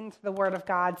lean into the word of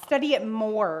God. Study it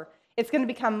more. It's going to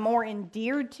become more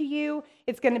endeared to you.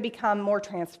 It's going to become more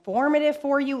transformative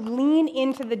for you. Lean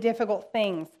into the difficult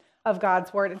things of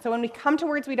God's word. And so when we come to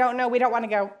words we don't know, we don't want to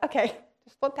go, okay,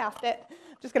 just flip past it.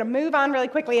 I'm just going to move on really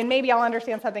quickly and maybe I'll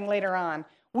understand something later on.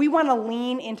 We want to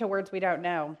lean into words we don't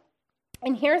know.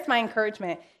 And here's my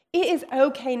encouragement. It is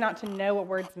okay not to know what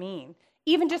words mean.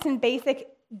 Even just in basic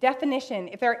definition,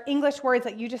 if there are English words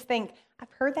that you just think, I've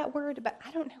heard that word, but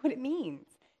I don't know what it means.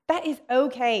 That is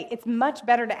okay. It's much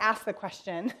better to ask the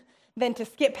question than to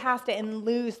skip past it and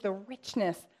lose the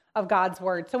richness of God's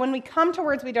word. So when we come to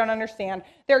words we don't understand,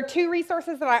 there are two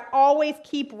resources that I always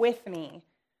keep with me.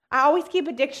 I always keep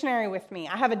a dictionary with me.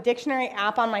 I have a dictionary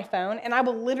app on my phone, and I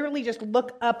will literally just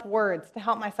look up words to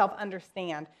help myself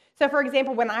understand. So for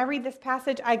example, when I read this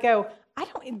passage, I go, I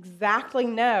don't exactly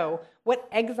know what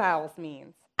exiles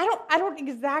means. I don't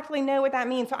exactly know what that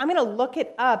means, so I'm going to look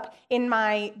it up in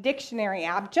my dictionary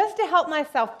app just to help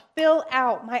myself fill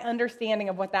out my understanding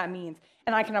of what that means,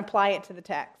 and I can apply it to the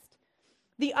text.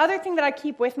 The other thing that I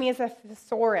keep with me is a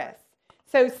thesaurus.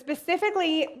 So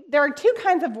specifically, there are two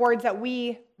kinds of words that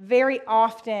we very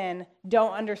often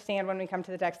don't understand when we come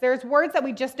to the text. There's words that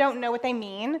we just don't know what they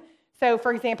mean. So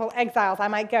for example, exiles, I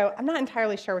might go, I'm not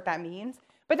entirely sure what that means.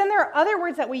 But then there are other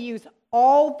words that we use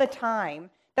all the time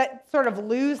that sort of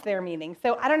lose their meaning.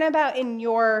 So I don't know about in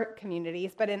your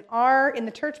communities, but in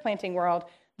the church planting world,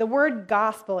 the word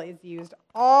gospel is used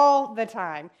all the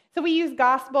time. So we use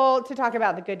gospel to talk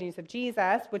about the good news of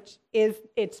Jesus, which is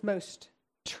its most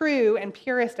true and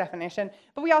purest definition,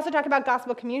 but we also talk about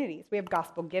gospel communities. We have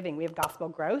gospel giving, we have gospel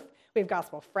growth, we have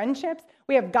gospel friendships,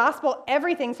 we have gospel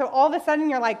everything. So all of a sudden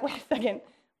you're like, wait a second,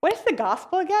 what is the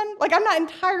gospel again? Like I'm not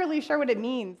entirely sure what it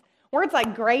means. Words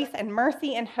like grace and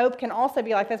mercy and hope can also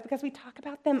be like this because we talk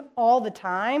about them all the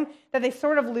time that they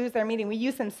sort of lose their meaning. We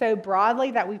use them so broadly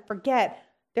that we forget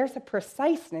there's a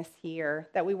preciseness here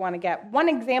that we want to get. One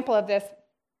example of this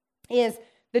is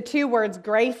the two words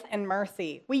grace and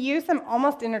mercy. We use them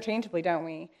almost interchangeably, don't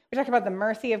we? We talk about the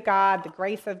mercy of God, the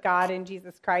grace of God in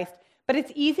Jesus Christ, but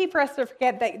it's easy for us to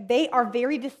forget that they are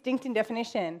very distinct in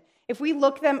definition. If we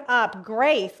look them up,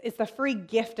 grace is the free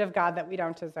gift of God that we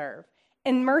don't deserve,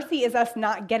 and mercy is us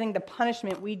not getting the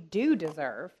punishment we do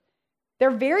deserve.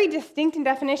 They're very distinct in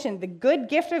definition. The good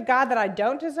gift of God that I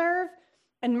don't deserve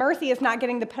And mercy is not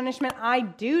getting the punishment I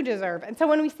do deserve. And so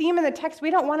when we see them in the text,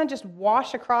 we don't want to just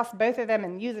wash across both of them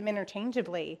and use them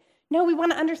interchangeably. No, we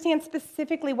want to understand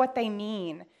specifically what they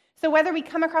mean. So whether we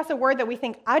come across a word that we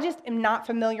think, I just am not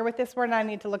familiar with this word and I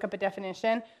need to look up a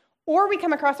definition, or we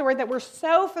come across a word that we're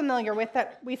so familiar with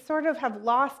that we sort of have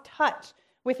lost touch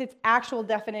with its actual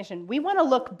definition, we want to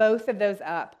look both of those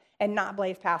up and not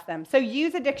blaze past them. So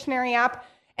use a dictionary app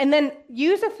and then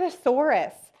use a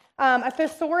thesaurus. A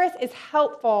thesaurus is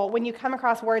helpful when you come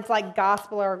across words like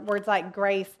gospel or words like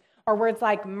grace or words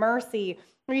like mercy,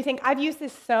 where you think, I've used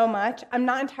this so much, I'm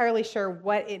not entirely sure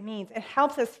what it means. It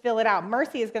helps us fill it out.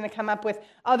 Mercy is going to come up with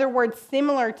other words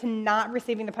similar to not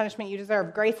receiving the punishment you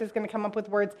deserve. Grace is going to come up with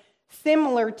words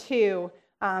similar to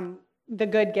the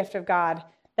good gift of God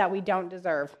that we don't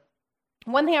deserve.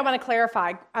 One thing I want to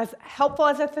clarify, as helpful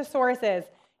as a thesaurus is,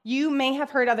 you may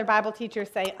have heard other Bible teachers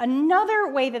say another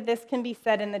way that this can be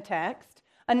said in the text.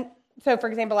 So, for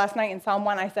example, last night in Psalm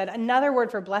 1, I said, another word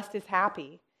for blessed is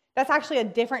happy. That's actually a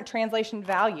different translation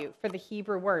value for the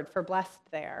Hebrew word for blessed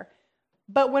there.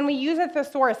 But when we use a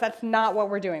thesaurus, that's not what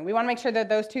we're doing. We want to make sure that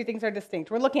those two things are distinct.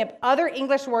 We're looking at other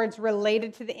English words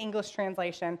related to the English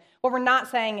translation. What we're not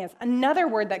saying is another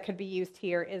word that could be used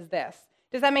here is this.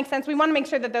 Does that make sense? We want to make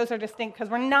sure that those are distinct because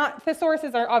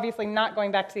thesauruses are obviously not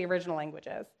going back to the original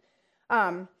languages.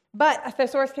 But a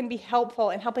thesaurus can be helpful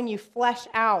in helping you flesh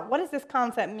out, what does this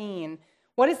concept mean?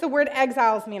 What does the word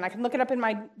exiles mean? I can look it up in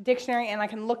my dictionary and I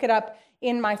can look it up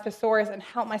in my thesaurus and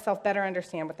help myself better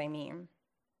understand what they mean.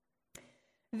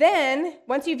 Then,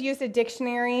 once you've used a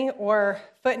dictionary or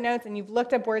footnotes and you've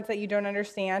looked up words that you don't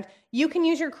understand, you can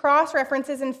use your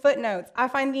cross-references and footnotes. I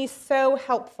find these so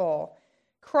helpful.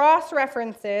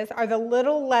 Cross-references are the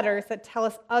little letters that tell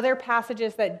us other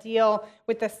passages that deal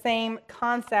with the same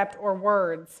concept or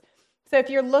words. So if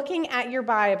you're looking at your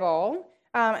Bible,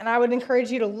 and I would encourage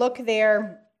you to look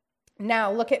there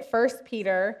now, look at 1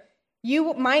 Peter.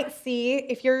 You might see,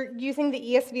 if you're using the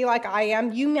ESV like I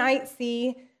am, you might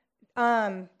see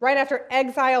right after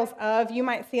exiles of, you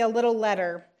might see a little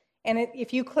letter. And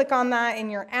if you click on that in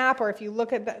your app, or if you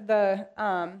look at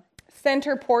the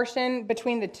center portion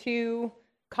between the two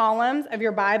columns of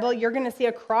your Bible, you're going to see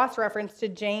a cross-reference to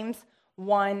James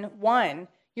 1:1.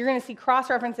 You're going to see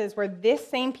cross-references where this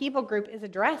same people group is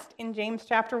addressed in James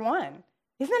chapter 1.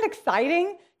 Isn't that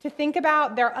exciting to think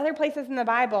about? There are other places in the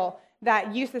Bible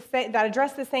that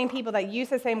address the same people, that use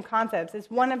the same concepts. It's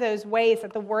one of those ways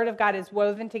that the Word of God is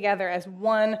woven together as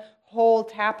one whole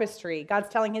tapestry. God's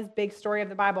telling his big story of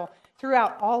the Bible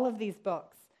throughout all of these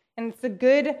books. And it's the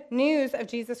good news of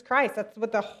Jesus Christ. That's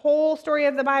what the whole story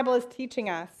of the Bible is teaching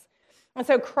us. And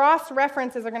so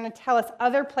cross-references are going to tell us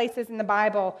other places in the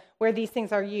Bible where these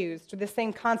things are used, or the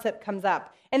same concept comes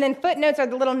up. And then footnotes are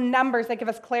the little numbers that give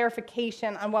us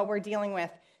clarification on what we're dealing with.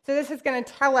 So this is going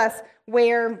to tell us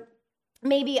where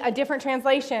maybe a different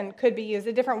translation could be used,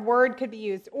 a different word could be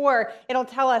used, or it'll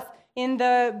tell us in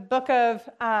the book of,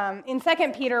 in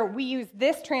 2 Peter, we use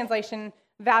this translation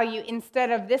value instead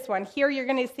of this one. Here you're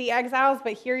going to see exiles,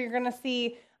 but here you're going to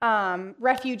see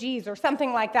refugees or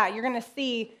something like that. You're going to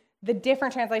see the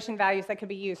different translation values that could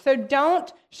be used. So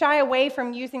don't shy away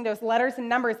from using those letters and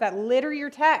numbers that litter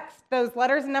your text. Those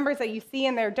letters and numbers that you see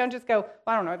in there, don't just go, well,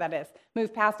 I don't know what that is.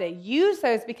 Move past it. Use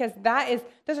those because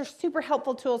those are super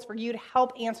helpful tools for you to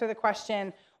help answer the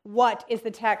question, what is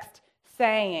the text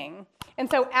saying? And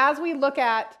so as we look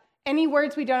at any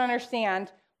words we don't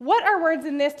understand, what are words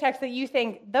in this text that you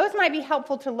think those might be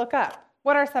helpful to look up?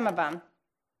 What are some of them?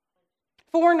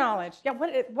 Foreknowledge. Yeah,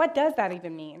 what does that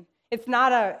even mean? It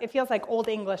feels like Old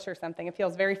English or something. It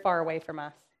feels very far away from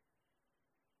us.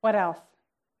 What else?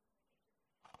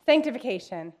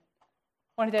 Sanctification.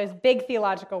 One of those big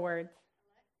theological words.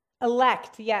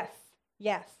 Elect, yes.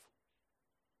 Yes.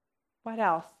 What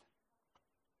else?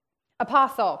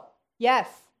 Apostle, yes.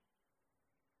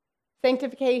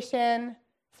 Sanctification.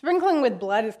 Sprinkling with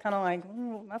blood is kind of like,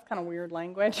 that's kind of weird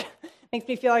language. Makes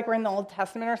me feel like we're in the Old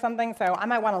Testament or something, so I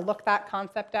might want to look that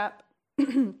concept up.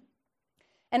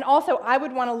 And also, I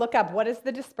would want to look up what is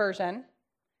the dispersion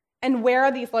and where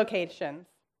are these locations?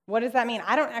 What does that mean?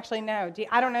 I don't actually know.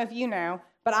 I don't know if you know,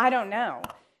 but I don't know.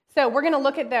 So we're going to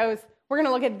look at those. We're going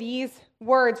to look at these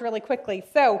words really quickly.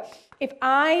 So if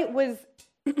I was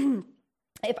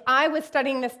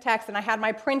studying this text and I had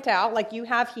my printout like you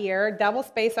have here, double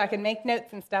space so I can make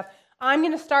notes and stuff, I'm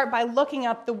going to start by looking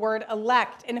up the word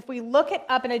elect. And if we look it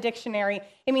up in a dictionary,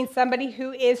 it means somebody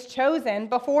who is chosen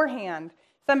beforehand.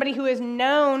 Somebody who is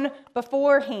known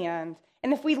beforehand.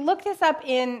 And if we look this up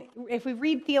if we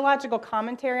read theological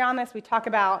commentary on this, we talk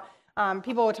about,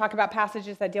 people will talk about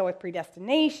passages that deal with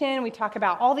predestination. We talk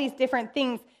about all these different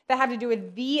things that have to do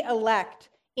with the elect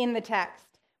in the text.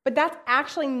 But that's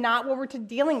actually not what we're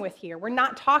dealing with here. We're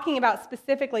not talking about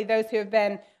specifically those who have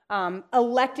been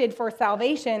elected for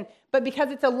salvation, but because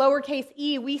it's a lowercase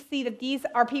e, we see that these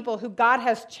are people who God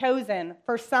has chosen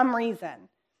for some reason.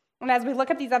 And as we look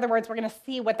at these other words, we're going to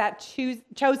see what that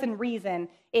chosen reason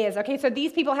is. Okay, so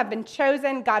these people have been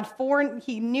chosen.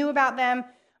 He knew about them.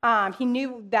 He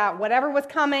knew that whatever was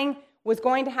coming was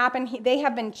going to happen. They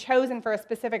have been chosen for a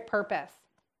specific purpose.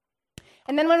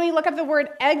 And then when we look up the word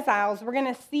exiles, we're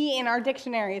going to see in our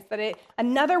dictionaries that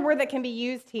another word that can be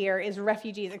used here is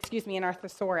refugees, in our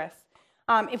thesaurus.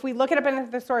 If we look it up in the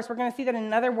thesaurus, we're going to see that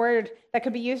another word that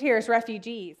could be used here is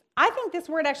refugees. I think this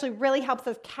word actually really helps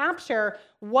us capture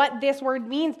what this word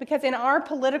means, because in our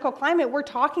political climate, we're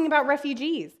talking about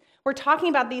refugees. We're talking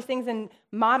about these things in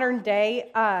modern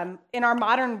day, in our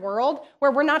modern world,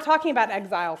 where we're not talking about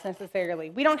exiles necessarily.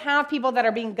 We don't have people that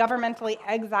are being governmentally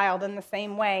exiled in the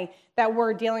same way that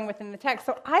we're dealing with in the text.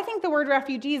 So I think the word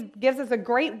refugees gives us a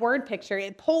great word picture.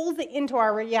 It pulls it into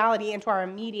our reality, into our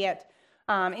immediate,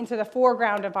 into the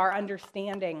foreground of our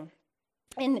understanding.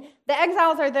 And the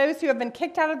exiles are those who have been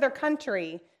kicked out of their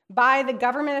country by the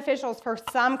government officials for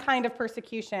some kind of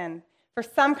persecution. For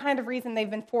some kind of reason,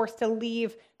 they've been forced to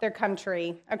leave their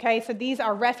country. Okay, so these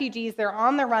are refugees. They're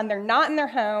on the run. They're not in their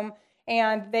home,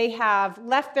 and they have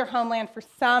left their homeland for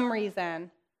some reason.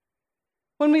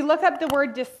 When we look up the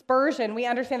word dispersion, we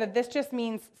understand that this just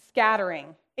means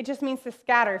scattering. It just means to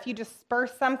scatter. If you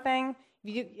disperse something,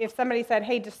 if somebody said,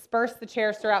 hey, disperse the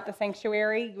chairs throughout the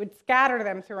sanctuary, you would scatter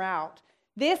them throughout.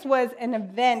 This was an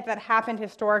event that happened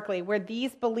historically where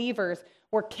these believers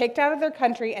were kicked out of their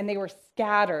country and they were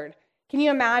scattered. Can you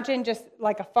imagine just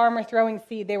like a farmer throwing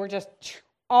seed? They were just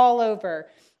all over.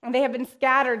 And they have been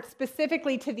scattered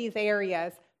specifically to these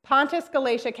areas: Pontus,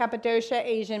 Galatia, Cappadocia,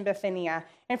 Asia, and Bithynia.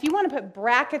 And if you want to put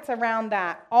brackets around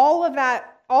that, all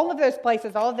of those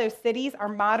places, all of those cities are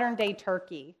modern-day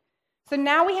Turkey. So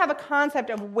now we have a concept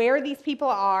of where these people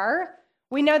are.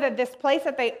 We know that this place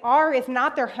that they are is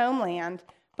not their homeland,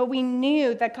 but we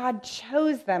knew that God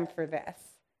chose them for this.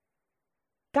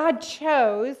 God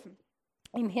chose,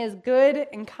 in his good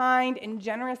and kind and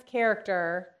generous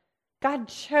character, God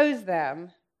chose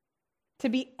them to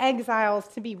be exiles,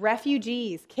 to be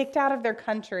refugees, kicked out of their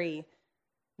country,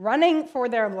 running for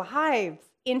their lives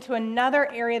into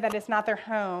another area that is not their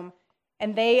home,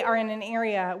 and they are in an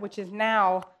area which is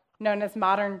now known as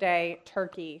modern-day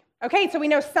Turkey. Okay, so we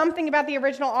know something about the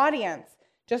original audience.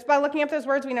 Just by looking up those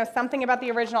words, we know something about the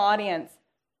original audience.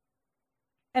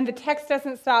 And the text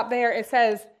doesn't stop there. It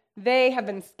says, they have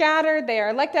been scattered, they are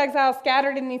elect exiles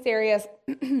scattered in these areas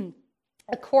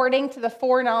according to the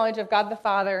foreknowledge of God the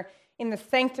Father in the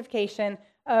sanctification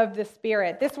of the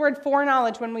Spirit. This word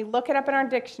foreknowledge, when we look it up in our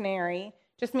dictionary,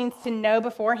 just means to know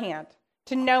beforehand,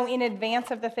 to know in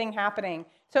advance of the thing happening.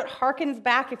 So it harkens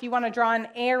back, if you want to draw an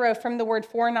arrow from the word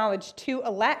foreknowledge, to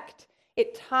elect.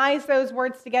 It ties those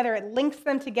words together. It links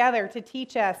them together to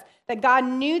teach us that God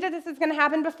knew that this is going to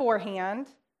happen beforehand,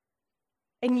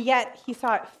 and yet he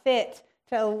saw it fit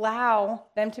to allow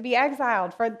them to be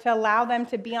exiled, to allow them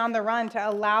to be on the run, to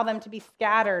allow them to be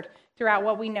scattered throughout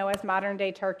what we know as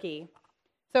modern-day Turkey.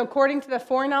 So according to the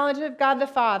foreknowledge of God the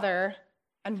Father,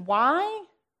 and why?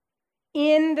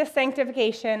 In the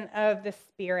sanctification of the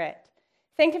Spirit.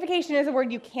 Sanctification is a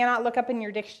word you cannot look up in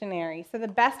your dictionary. So the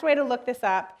best way to look this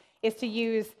up is to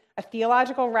use a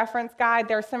theological reference guide.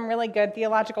 There are some really good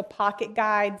theological pocket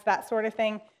guides, that sort of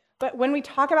thing. But when we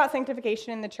talk about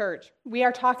sanctification in the church, we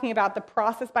are talking about the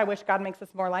process by which God makes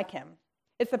us more like him.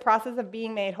 It's the process of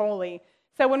being made holy.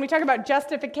 So when we talk about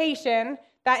justification,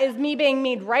 that is me being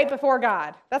made right before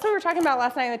God. That's what we were talking about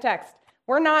last night in the text.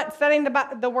 We're not studying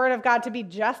the word of God to be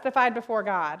justified before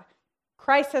God.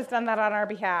 Christ has done that on our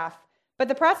behalf. But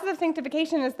the process of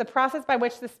sanctification is the process by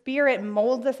which the Spirit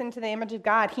molds us into the image of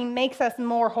God. He makes us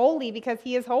more holy because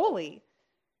he is holy.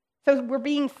 So we're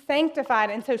being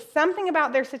sanctified. And so something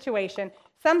about their situation,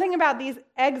 something about these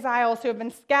exiles who have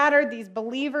been scattered, these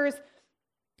believers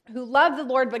who love the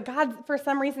Lord, but God, for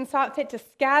some reason, saw it fit to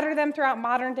scatter them throughout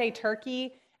modern-day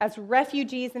Turkey as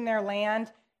refugees in their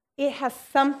land. It has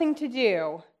something to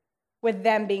do with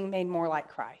them being made more like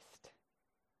Christ.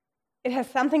 It has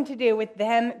something to do with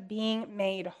them being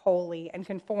made holy and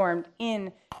conformed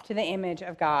into the image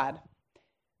of God.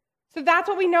 So that's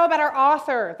what we know about our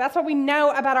author. That's what we know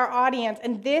about our audience.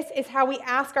 And this is how we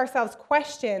ask ourselves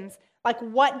questions like,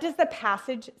 what does the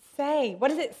passage say? What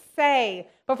does it say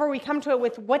before we come to it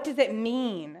with, what does it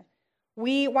mean?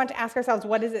 We want to ask ourselves,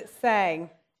 what does it say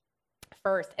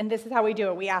first? And this is how we do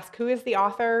it. We ask, who is the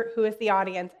author? Who is the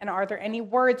audience? And are there any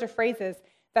words or phrases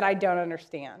that I don't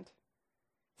understand?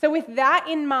 So with that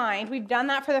in mind, we've done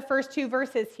that for the first 2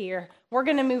 verses here. We're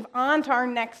going to move on to our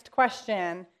next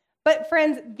question. But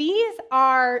friends, these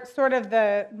are sort of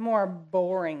the more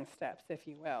boring steps, if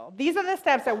you will. These are the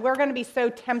steps that we're going to be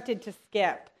so tempted to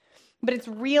skip. But it's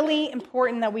really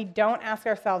important that we don't ask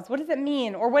ourselves, what does it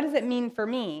mean? Or what does it mean for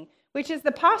me? Which is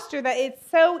the posture that it's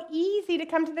so easy to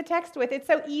come to the text with. It's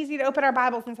so easy to open our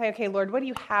Bibles and say, okay, Lord, what do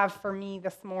you have for me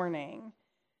this morning?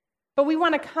 But we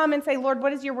want to come and say, Lord,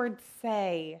 what does your word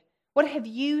say? What have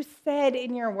you said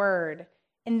in your word?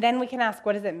 And then we can ask,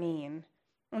 what does it mean?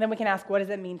 And then we can ask, what does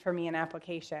it mean for me in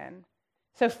application?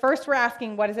 So first we're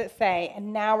asking, what does it say?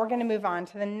 And now we're going to move on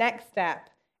to the next step.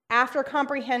 After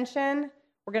comprehension,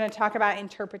 we're going to talk about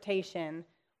interpretation.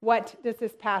 What does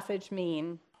this passage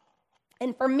mean?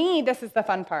 And for me, this is the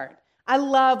fun part. I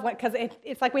love because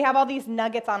it's like we have all these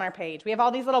nuggets on our page. We have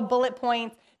all these little bullet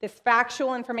points, this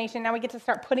factual information. Now we get to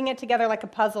start putting it together like a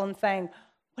puzzle and saying,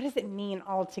 what does it mean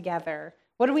all together?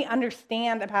 What do we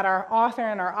understand about our author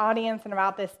and our audience and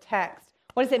about this text?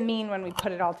 What does it mean when we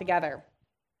put it all together?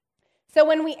 So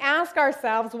when we ask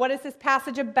ourselves, what is this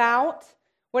passage about?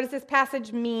 What does this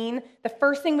passage mean? The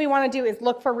first thing we want to do is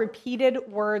look for repeated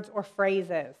words or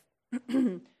phrases.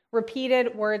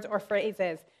 Repeated words or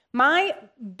phrases. My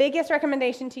biggest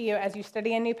recommendation to you as you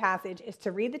study a new passage is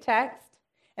to read the text,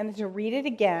 and then to read it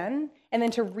again, and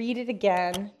then to read it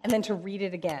again, and then to read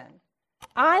it again.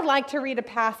 I like to read a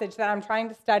passage that I'm trying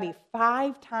to study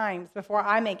 5 times before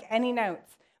I make any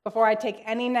notes, before I take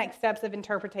any next steps of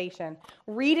interpretation.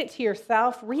 Read it to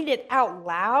yourself. Read it out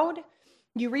loud.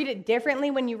 You read it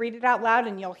differently when you read it out loud,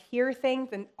 and you'll hear things,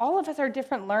 and all of us are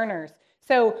different learners.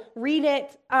 So read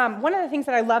it. One of the things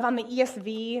that I love on the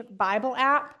ESV Bible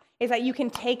app is that you can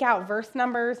take out verse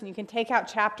numbers, and you can take out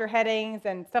chapter headings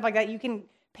and stuff like that. You can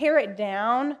pare it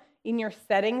down in your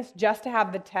settings just to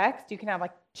have the text. You can have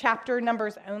like chapter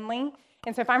numbers only.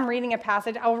 And so if I'm reading a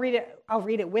passage, I'll read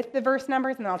it with the verse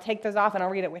numbers, and then I'll take those off and I'll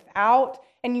read it without.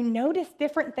 And you notice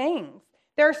different things.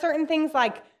 There are certain things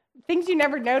like things you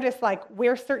never notice, like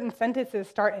where certain sentences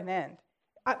start and end.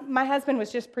 My husband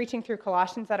was just preaching through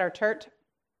Colossians at our church,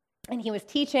 and he was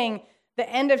teaching the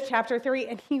end of chapter 3,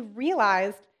 and he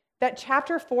realized that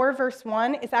chapter 4, verse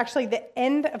 1 is actually the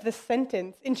end of the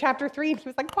sentence in chapter 3. And he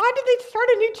was like, why did they start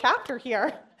a new chapter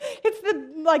here?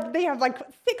 They have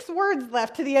 6 words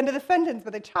left to the end of the sentence,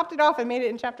 but they chopped it off and made it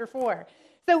in chapter 4.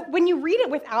 So when you read it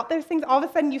without those things, all of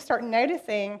a sudden you start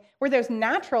noticing where those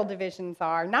natural divisions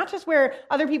are, not just where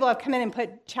other people have come in and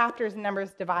put chapters and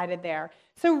numbers divided there.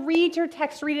 So read your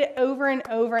text, read it over and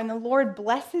over, and the Lord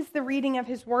blesses the reading of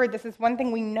his word. This is one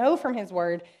thing we know from his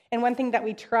word and one thing that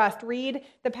we trust. Read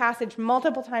the passage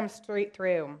multiple times straight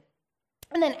through.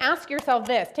 And then ask yourself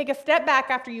this. Take a step back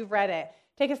after you've read it.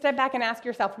 Take a step back and ask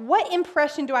yourself, what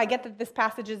impression do I get that this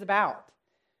passage is about?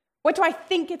 What do I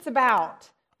think it's about?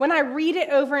 When I read it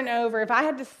over and over, if I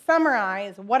had to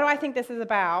summarize, what do I think this is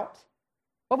about?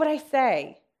 What would I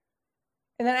say?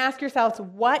 And then ask yourselves,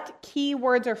 what key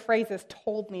words or phrases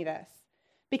told me this?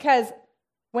 Because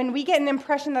when we get an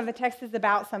impression that the text is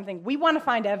about something, we want to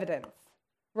find evidence,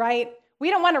 right?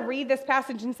 We don't want to read this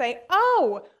passage and say,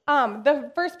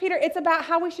 the 1 Peter, it's about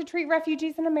how we should treat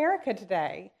refugees in America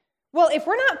today. Well, if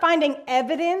we're not finding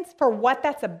evidence for what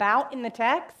that's about in the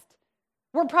text,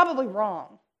 we're probably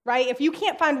wrong, right? If you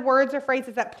can't find words or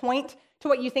phrases that point to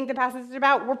what you think the passage is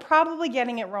about, we're probably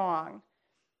getting it wrong.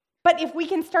 But if we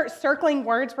can start circling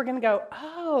words, we're going to go,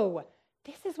 oh,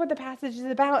 this is what the passage is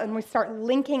about. And we start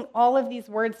linking all of these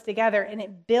words together, and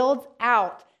it builds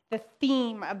out the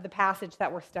theme of the passage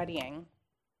that we're studying.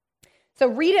 So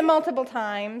read it multiple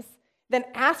times, then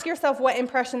ask yourself what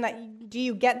impression do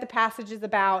you get the passage is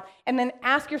about, and then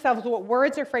ask yourself what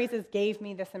words or phrases gave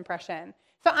me this impression.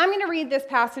 So I'm going to read this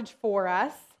passage for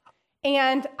us.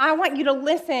 And I want you to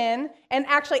listen, and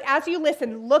actually, as you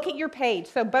listen, look at your page.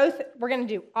 So both, we're going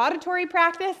to do auditory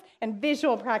practice and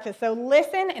visual practice. So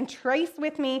listen and trace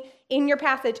with me in your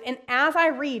passage. And as I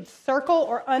read, circle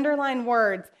or underline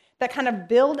words that kind of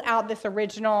build out this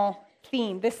original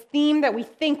theme, this theme that we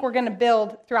think we're going to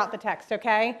build throughout the text,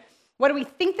 okay? What do we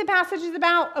think the passage is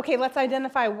about? Okay, let's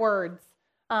identify words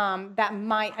that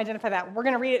might identify that. We're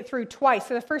going to read it through twice.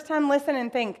 So the first time, listen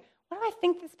and think, what do I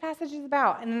think this passage is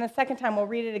about? And then the second time, we'll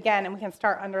read it again, and we can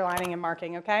start underlining and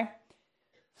marking, okay?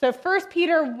 So 1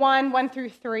 Peter 1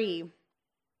 through 3.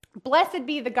 Blessed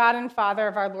be the God and Father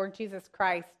of our Lord Jesus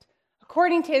Christ.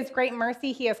 According to his great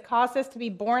mercy, he has caused us to be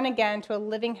born again to a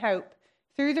living hope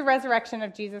through the resurrection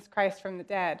of Jesus Christ from the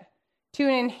dead, to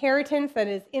an inheritance that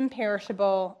is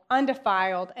imperishable,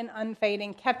 undefiled, and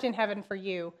unfading, kept in heaven for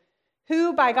you,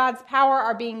 who by God's power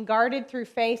are being guarded through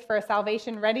faith for a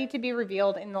salvation ready to be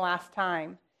revealed in the last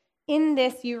time. In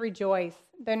this you rejoice,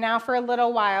 though now for a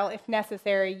little while, if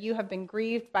necessary, you have been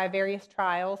grieved by various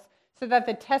trials, so that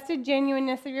the tested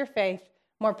genuineness of your faith,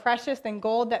 more precious than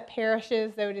gold that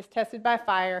perishes, though it is tested by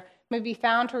fire, may be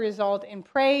found to result in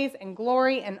praise and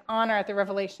glory and honor at the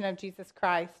revelation of Jesus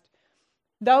Christ.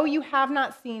 Though you have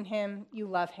not seen him, you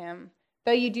love him.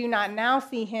 Though you do not now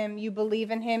see him, you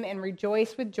believe in him and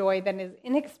rejoice with joy that is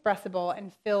inexpressible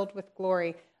and filled with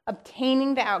glory,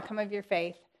 obtaining the outcome of your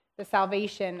faith, the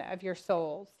salvation of your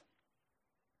souls.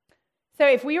 So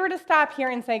if we were to stop here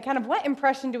and say, kind of what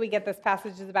impression do we get this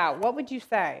passage is about, what would you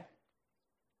say?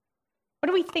 What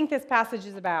do we think this passage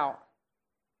is about?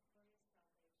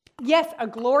 Yes, a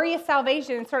glorious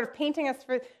salvation, and sort of painting us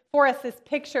for us this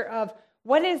picture of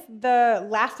what is the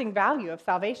lasting value of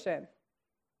salvation?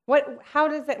 How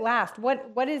does it last?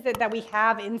 What is it that we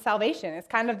have in salvation? It's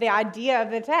kind of the idea of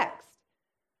the text.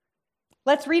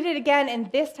 Let's read it again,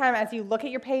 and this time as you look at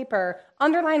your paper,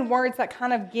 underline words that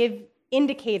kind of give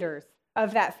indicators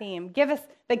of that theme.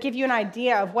 That give you an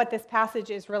idea of what this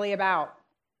passage is really about.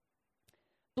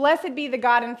 Blessed be the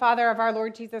God and Father of our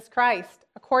Lord Jesus Christ.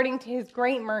 According to his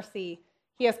great mercy,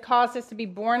 he has caused us to be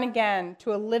born again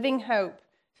to a living hope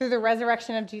through the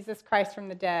resurrection of Jesus Christ from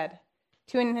the dead,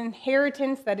 to an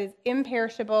inheritance that is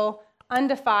imperishable,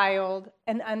 undefiled,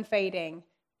 and unfading,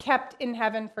 kept in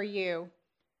heaven for you,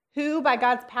 who by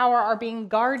God's power are being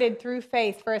guarded through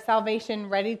faith for a salvation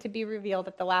ready to be revealed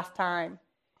at the last time.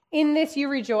 In this you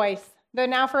rejoice, though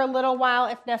now for a little while,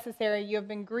 if necessary, you have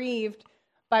been grieved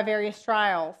by various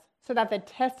trials, so that the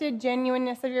tested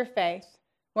genuineness of your faith,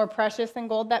 more precious than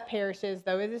gold that perishes,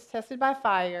 though it is tested by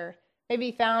fire, may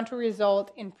be found to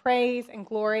result in praise and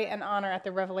glory and honor at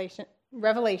the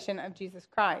revelation of Jesus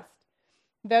Christ.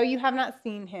 Though you have not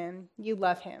seen him, you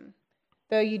love him.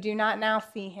 Though you do not now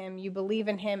see him, you believe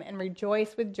in him and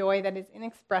rejoice with joy that is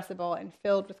inexpressible and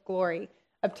filled with glory,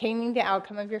 obtaining the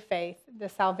outcome of your faith, the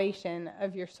salvation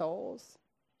of your souls.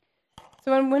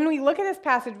 So when we look at this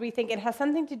passage, we think it has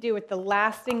something to do with the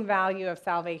lasting value of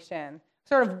salvation.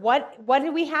 Sort of what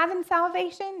do we have in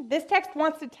salvation? This text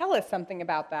wants to tell us something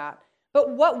about that. But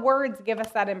what words give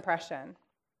us that impression?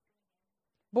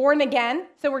 Born again.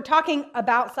 So we're talking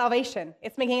about salvation.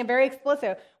 It's making it very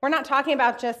explicit. We're not talking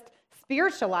about just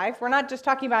spiritual life. We're not just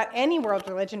talking about any world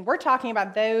religion. We're talking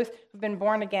about those who've been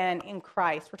born again in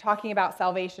Christ. We're talking about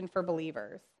salvation for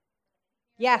believers.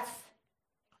 Yes.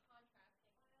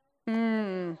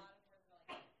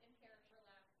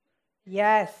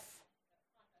 Yes.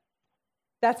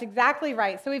 That's exactly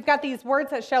right. So we've got these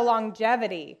words that show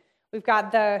longevity. We've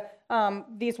got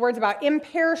these words about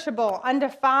imperishable,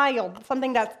 undefiled,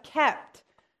 something that's kept.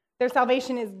 Their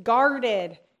salvation is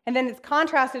guarded. And then it's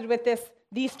contrasted with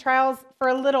these trials for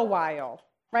a little while,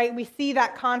 right? We see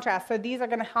that contrast. So these are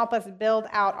going to help us build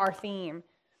out our theme.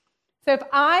 So if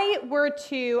I were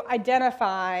to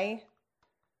identify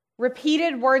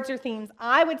repeated words or themes,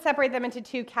 I would separate them into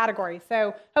two categories.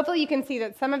 So hopefully you can see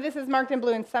that some of this is marked in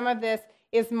blue and some of this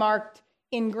is marked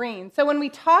in green. So when we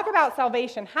talk about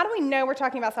salvation, how do we know we're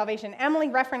talking about salvation? Emily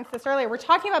referenced this earlier. We're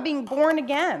talking about being born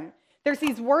again. There's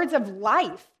these words of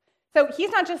life. So he's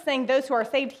not just saying those who are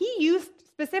saved. He used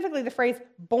specifically the phrase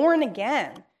born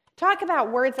again. Talk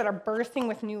about words that are bursting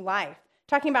with new life.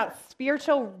 Talking about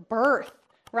spiritual birth,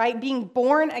 right? Being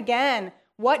born again.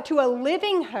 What to a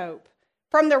living hope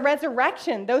from the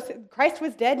resurrection. Christ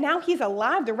was dead, now he's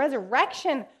alive. The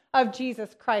resurrection of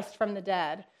Jesus Christ from the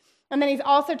dead. And then he's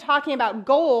also talking about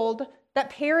gold that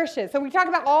perishes. So we talk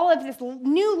about all of this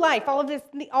new life, all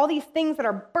these things that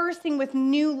are bursting with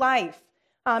new life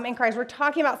in Christ. We're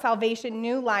talking about salvation,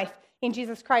 new life in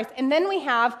Jesus Christ. And then we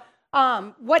have,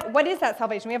 what is that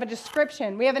salvation? We have a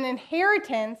description. We have an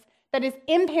inheritance that is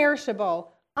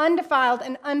imperishable, undefiled,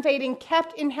 and unfading,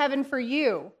 kept in heaven for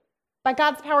you. By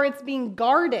God's power, it's being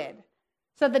guarded.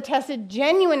 So the tested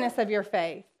genuineness of your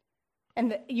faith,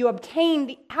 and you obtain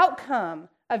the outcome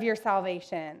of your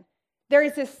salvation. There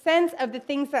is a sense of the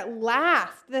things that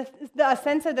last, a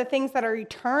sense of the things that are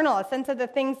eternal, a sense of the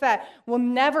things that will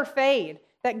never fade,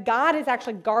 that God is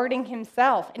actually guarding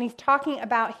himself, and he's talking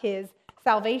about his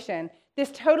salvation. This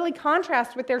totally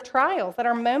contrasts with their trials that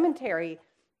are momentary.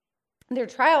 Their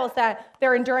trials that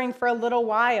they're enduring for a little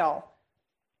while.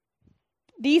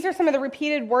 These are some of the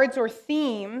repeated words or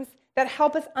themes that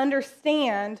help us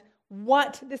understand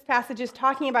what this passage is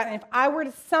talking about. And if I were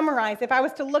to summarize, if I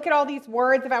was to look at all these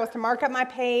words, if I was to mark up my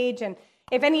page, and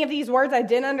if any of these words I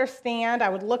didn't understand, I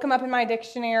would look them up in my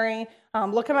dictionary,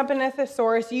 look them up in a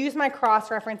thesaurus, use my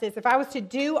cross-references. If I was to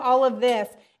do all of this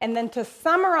and then to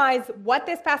summarize what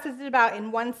this passage is about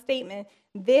in one statement,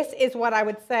 this is what I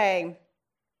would say.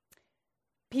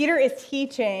 Peter is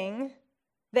teaching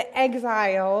the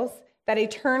exiles that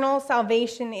eternal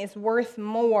salvation is worth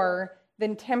more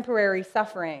than temporary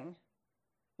suffering.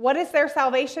 What is their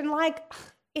salvation like?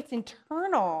 It's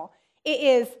eternal. It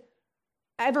is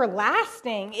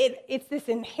everlasting. It's this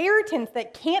inheritance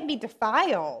that can't be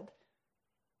defiled.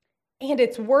 And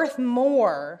it's worth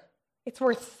more. It's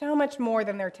worth so much more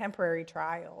than their temporary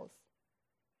trials.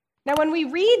 Now, when we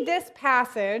read this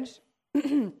passage,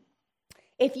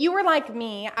 if you were like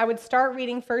me, I would start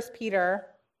reading 1 Peter.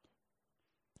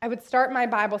 I would start my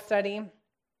Bible study.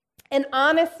 And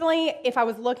honestly, if I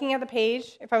was looking at the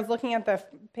page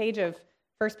of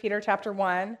 1 Peter chapter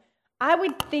 1, I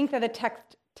would think that the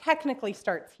text technically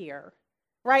starts here,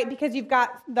 right? Because you've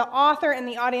got the author and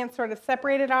the audience sort of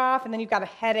separated off, and then you've got a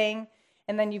heading,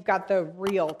 and then you've got the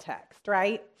real text,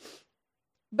 right?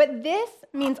 But this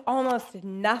means almost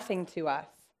nothing to us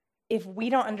if we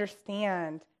don't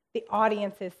understand the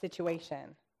audience's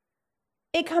situation.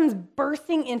 It comes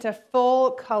bursting into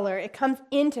full color. It comes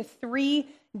into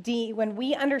 3D when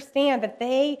we understand that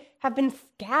they have been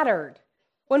scattered,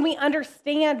 when we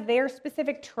understand their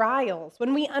specific trials,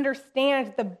 when we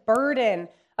understand the burden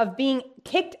of being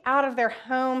kicked out of their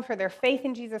home for their faith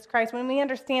in Jesus Christ, when we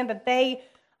understand that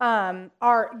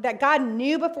that God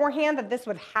knew beforehand that this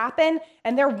would happen,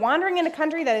 and they're wandering in a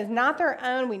country that is not their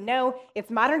own. We know it's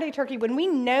modern-day Turkey. When we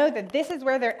know that this is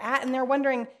where they're at, and they're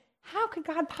wondering, how could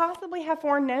God possibly have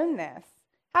foreknown this?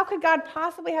 How could God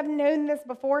possibly have known this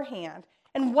beforehand?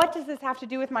 And what does this have to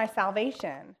do with my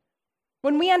salvation?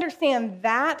 When we understand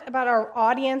that about our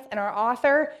audience and our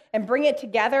author and bring it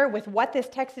together with what this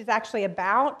text is actually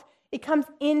about, it comes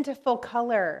into full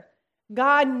color.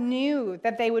 God knew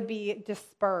that they would be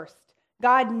dispersed.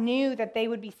 God knew that they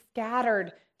would be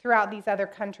scattered throughout these other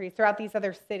countries, throughout these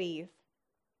other cities.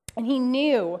 And he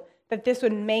knew that this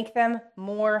would make them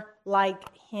more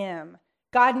like him.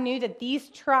 God knew that these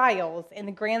trials, in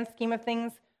the grand scheme of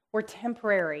things, were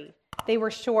temporary. They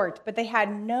were short, but they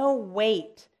had no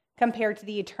weight compared to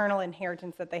the eternal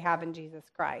inheritance that they have in Jesus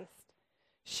Christ.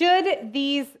 Should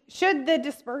the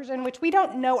dispersion, which we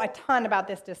don't know a ton about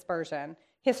this dispersion,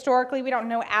 historically we don't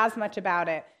know as much about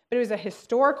it, but it was a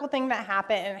historical thing that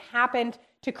happened, and it happened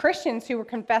to Christians who were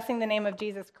confessing the name of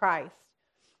Jesus Christ.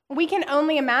 We can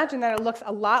only imagine that it looks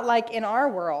a lot like in our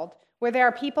world, where there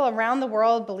are people around the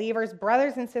world, believers,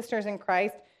 brothers and sisters in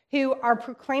Christ, who are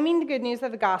proclaiming the good news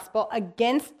of the gospel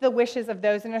against the wishes of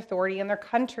those in authority in their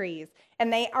countries.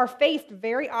 And they are faced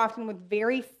very often with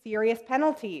very serious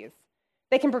penalties.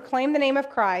 They can proclaim the name of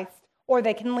Christ, or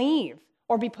they can leave,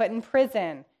 or be put in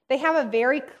prison. They have a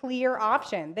very clear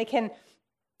option. They can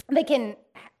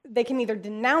either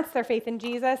denounce their faith in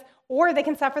Jesus, or they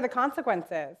can suffer the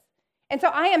consequences. And so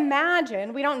I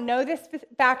imagine, we don't know this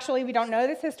factually, we don't know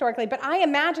this historically, but I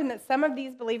imagine that some of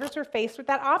these believers were faced with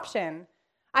that option.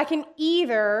 I can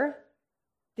either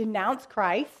denounce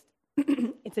Christ,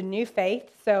 it's a new faith,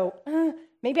 so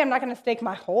maybe I'm not going to stake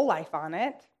my whole life on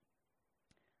it.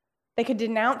 They could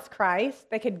denounce Christ.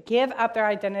 They could give up their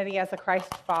identity as a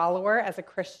Christ follower, as a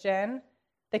Christian.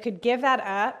 They could give that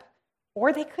up,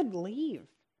 or they could leave.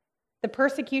 The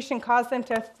persecution caused them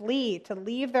to flee, to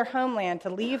leave their homeland, to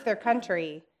leave their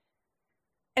country.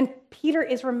 And Peter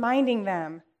is reminding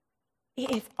them,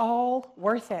 it is all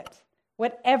worth it.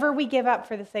 Whatever we give up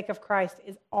for the sake of Christ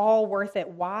is all worth it.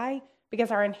 Why? Because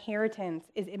our inheritance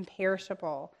is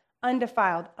imperishable,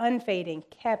 undefiled, unfading,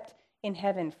 kept in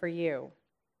heaven for you.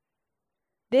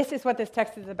 This is what this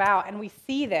text is about, and we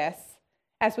see this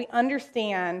as we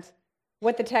understand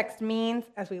what the text means,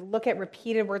 as we look at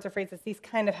repeated words or phrases. These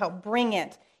kind of help bring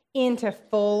it into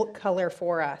full color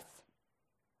for us.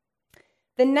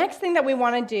 The next thing that we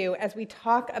want to do as we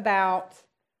talk about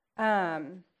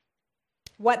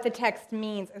what the text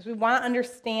means is we want to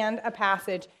understand a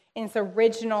passage in its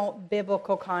original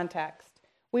biblical context.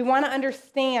 We want to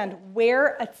understand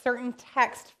where a certain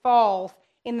text falls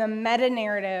in the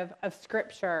meta-narrative of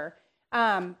Scripture.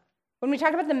 When we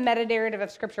talk about the meta-narrative of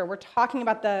Scripture, we're talking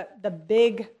about the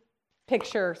big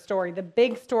picture story, the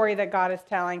big story that God is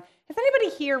telling. Has anybody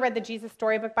here read the Jesus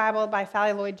Storybook Bible by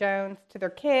Sally Lloyd Jones to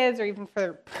their kids or even for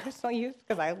their personal use?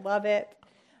 Because I love it.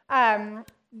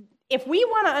 If we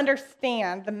want to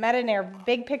understand the meta-narrative,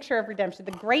 big picture of redemption,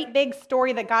 the great big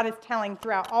story that God is telling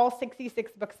throughout all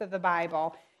 66 books of the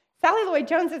Bible, Sally Lloyd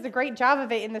Jones does a great job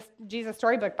of it in this Jesus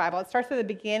Storybook Bible. It starts at the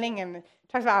beginning and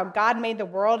talks about how God made the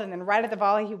world, and then right at the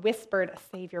volley, he whispered, a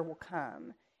Savior will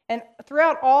come. And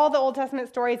throughout all the Old Testament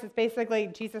stories, it's basically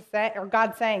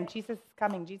God saying, Jesus is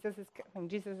coming, Jesus is coming,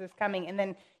 Jesus is coming. And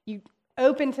then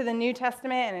open to the New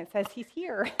Testament, and it says he's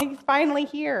here. He's finally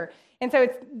here. And so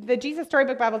the Jesus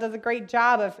Storybook Bible does a great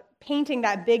job of painting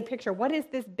that big picture. What is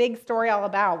this big story all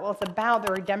about? Well, it's about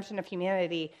the redemption of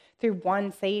humanity through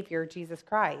one Savior, Jesus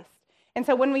Christ. And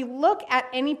so when we look at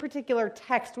any particular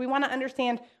text, we want to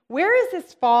understand, where is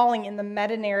this falling in the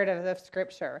meta-narrative of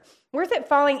Scripture? Where is it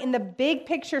falling in the big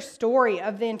picture story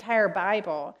of the entire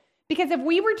Bible? Because if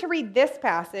we were to read this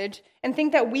passage and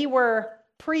think that we were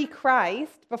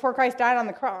pre-Christ, before Christ died on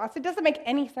the cross, it doesn't make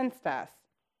any sense to us.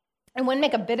 It wouldn't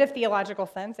make a bit of theological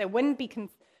sense. It wouldn't be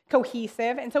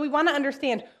cohesive. And so we want to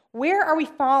understand, where are we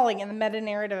falling in the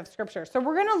meta-narrative of Scripture? So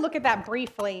we're going to look at that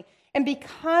briefly. And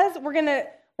because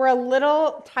we're a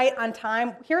little tight on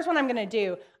time, here's what I'm going to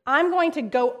do. I'm going to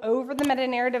go over the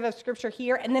meta-narrative of Scripture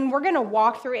here, and then we're going to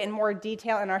walk through it in more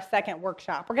detail in our second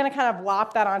workshop. We're going to kind of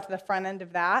lop that onto the front end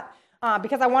of that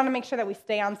because I want to make sure that we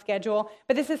stay on schedule.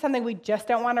 But this is something we just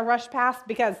don't want to rush past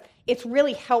because it's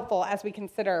really helpful as we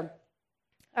consider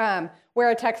where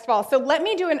a text falls. So let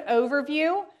me do an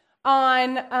overview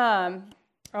on,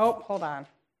 hold on.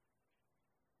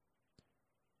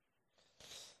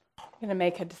 I'm going to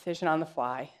make a decision on the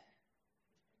fly.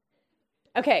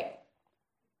 Okay.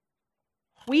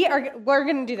 We're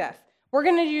going to do this. We're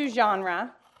going to do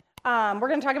genre. We're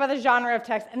going to talk about the genre of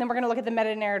text, and then we're going to look at the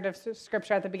meta-narrative of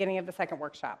Scripture at the beginning of the second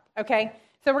workshop. Okay?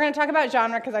 So we're going to talk about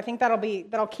genre because I think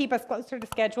that'll keep us closer to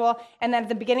schedule. And then at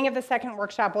the beginning of the second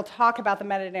workshop, we'll talk about the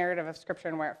meta-narrative of Scripture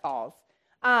and where it falls.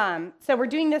 So we're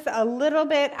doing this a little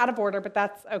bit out of order, but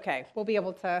that's okay. We'll be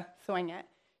able to swing it.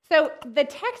 So the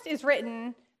text is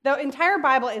written, the entire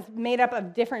Bible is made up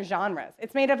of different genres.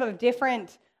 It's made up of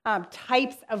different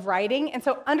types of writing. And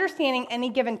so understanding any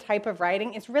given type of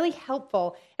writing is really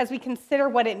helpful as we consider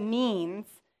what it means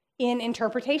in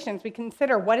interpretations. We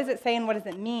consider, what does it say and what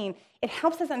does it mean? It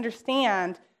helps us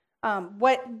understand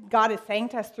what God is saying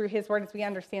to us through his word as we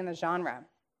understand the genre.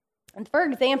 And for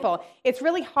example, it's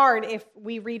really hard if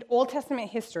we read Old Testament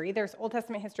history. There's Old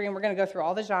Testament history, and we're going to go through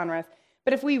all the genres.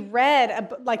 But if we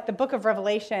read like the book of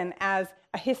Revelation as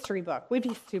a history book, we'd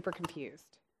be super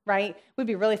confused, right? We'd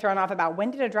be really thrown off about,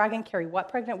 when did a dragon carry what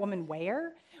pregnant woman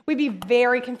where? We'd be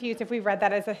very confused if we read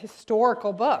that as a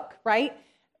historical book, right?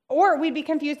 Or we'd be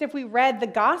confused if we read the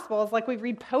Gospels like we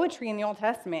read poetry in the Old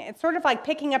Testament. It's sort of like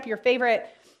picking up your favorite,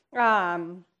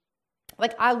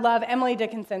 like I love Emily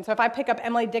Dickinson. So if I pick up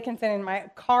Emily Dickinson in my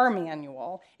car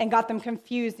manual and got them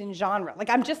confused in genre, like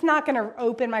I'm just not going to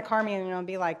open my car manual and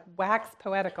be like, wax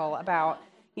poetical about,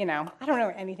 I don't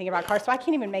know anything about cars, so I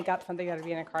can't even make up something that would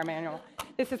be in a car manual.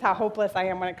 This is how hopeless I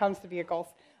am when it comes to vehicles.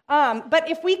 But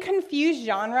if we confuse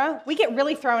genre, we get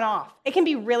really thrown off. It can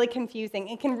be really confusing.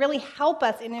 It can really help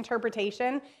us in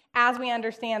interpretation as we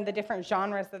understand the different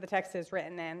genres that the text is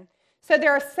written in. So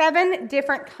there are seven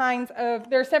different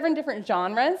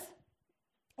genres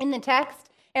in the text,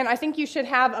 and I think you should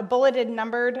have a bulleted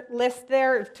numbered list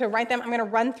there to write them. I'm going to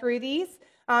run through these,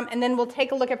 and then we'll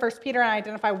take a look at 1 Peter and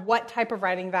identify what type of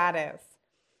writing that is.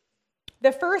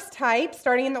 The first type,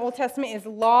 starting in the Old Testament, is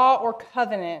law or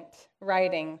covenant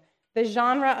writing, the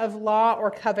genre of law or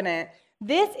covenant.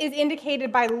 This is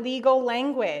indicated by legal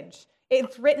language.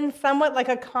 It's written somewhat like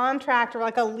a contract or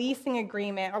like a leasing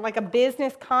agreement or like a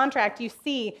business contract. You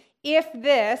see, if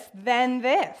this, then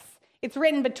this. It's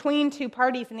written between two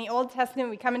parties. In the Old Testament,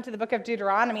 we come into the book of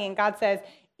Deuteronomy, and God says,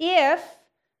 if,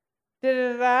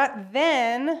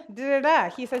 then,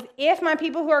 He says, if my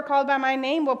people who are called by my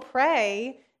name will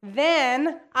pray,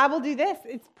 then I will do this.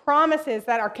 It's promises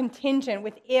that are contingent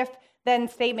with if-then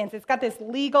statements. It's got this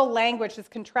legal language, this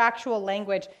contractual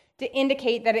language to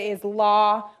indicate that it is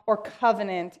law or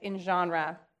covenant in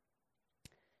genre.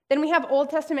 Then we have Old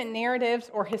Testament narratives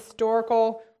or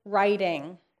historical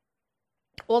writing.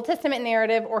 Old Testament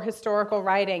narrative or historical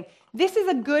writing. This is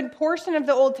a good portion of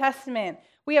the Old Testament.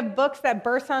 We have books that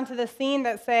burst onto the scene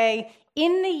that say,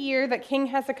 in the year that King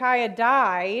Hezekiah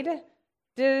died,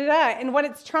 and what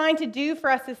it's trying to do for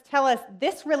us is tell us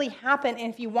this really happened,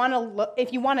 and if you want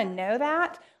to know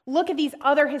that, look at these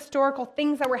other historical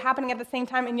things that were happening at the same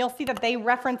time, and you'll see that they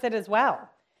reference it as well.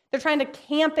 They're trying to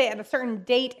camp it at a certain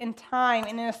date and time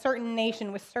and in a certain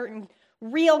nation with certain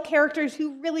real characters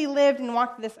who really lived and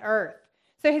walked this earth.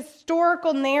 So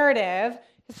historical narrative,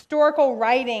 historical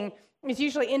writing is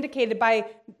usually indicated by,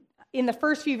 in the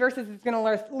first few verses, it's going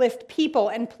to list people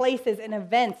and places and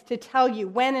events to tell you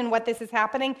when and what this is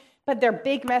happening, but their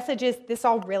big message is this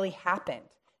all really happened.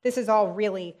 This is all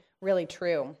really, really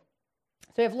true.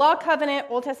 So we have law, covenant,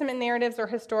 Old Testament narratives or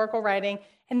historical writing,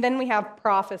 and then we have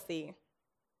prophecy.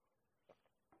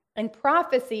 And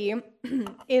prophecy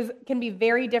can be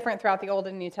very different throughout the Old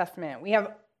and New Testament. We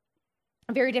have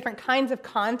very different kinds of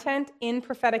content in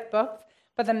prophetic books,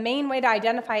 but the main way to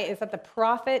identify it is that the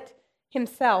prophet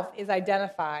himself is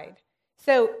identified.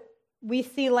 So we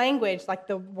see language like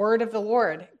the word of the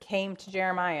Lord came to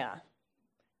Jeremiah.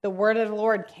 The word of the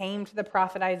Lord came to the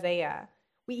prophet Isaiah.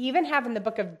 We even have in the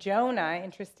book of Jonah,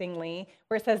 interestingly,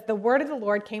 where it says the word of the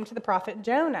Lord came to the prophet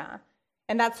Jonah.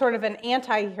 And that's sort of an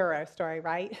anti-hero story,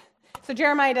 right? So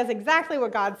Jeremiah does exactly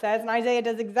what God says, and Isaiah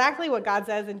does exactly what God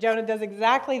says, and Jonah does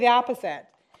exactly the opposite.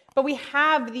 But we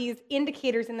have these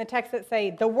indicators in the text that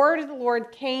say the word of the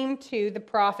Lord came to the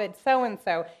prophet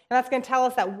so-and-so. And that's going to tell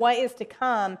us that what is to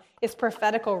come is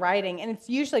prophetical writing. And it's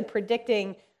usually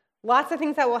predicting lots of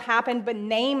things that will happen, but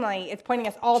namely, it's pointing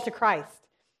us all to Christ.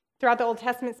 Throughout the Old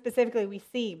Testament specifically, we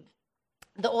see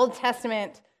the Old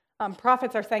Testament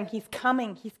prophets are saying, he's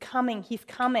coming, he's coming, he's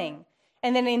coming.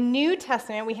 And then in New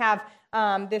Testament, we have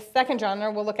this second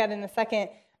genre we'll look at in a second,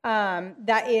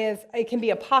 that is, it can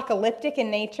be apocalyptic in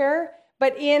nature,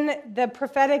 but in the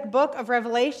prophetic book of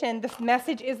Revelation, the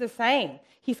message is the same.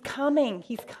 He's coming,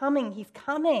 he's coming, he's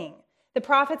coming. The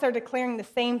prophets are declaring the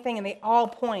same thing, and they all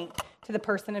point to the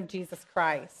person of Jesus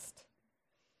Christ.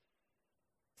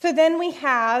 So then we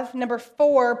have, number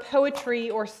 4,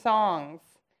 poetry or songs.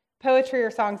 Poetry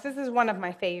or songs. This is one of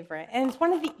my favorite, and it's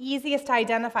one of the easiest to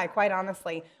identify, quite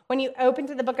honestly. When you open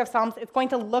to the book of Psalms, it's going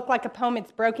to look like a poem.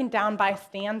 It's broken down by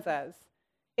stanzas.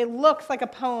 It looks like a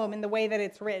poem in the way that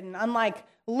it's written. Unlike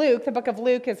Luke, the book of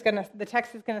Luke the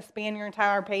text is going to span your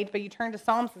entire page, but you turn to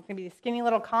Psalms, it's going to be these skinny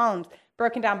little columns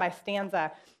broken down by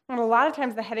stanza. And a lot of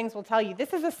times the headings will tell you,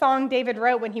 this is a song David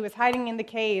wrote when he was hiding in the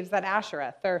caves at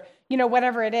Ashereth, or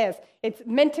whatever it is. It's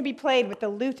meant to be played with the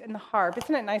lute and the harp.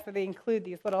 Isn't it nice that they include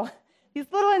these little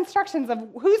instructions of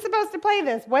who's supposed to play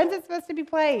this, when's it supposed to be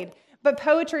played? But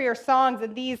poetry or songs,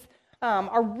 and these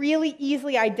are really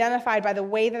easily identified by the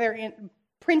way that they're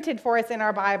printed for us in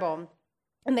our Bible.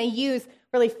 And they use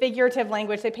really figurative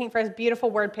language. They paint for us beautiful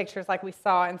word pictures like we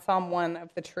saw in Psalm 1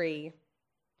 of the tree.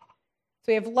 So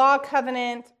we have law,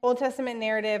 covenant, Old Testament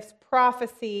narratives,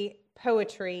 prophecy,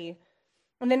 poetry,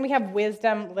 and then we have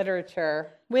wisdom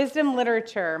literature. Wisdom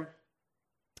literature.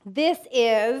 This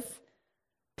is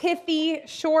pithy,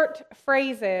 short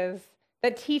phrases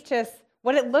that teach us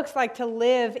what it looks like to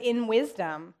live in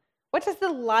wisdom. What does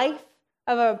the life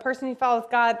of a person who follows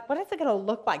God, what is it going to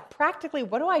look like? Practically,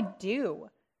 what do I do?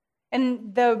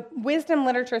 And the wisdom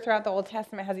literature throughout the Old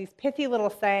Testament has these pithy little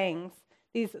sayings,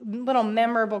 these little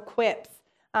memorable quips.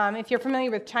 If you're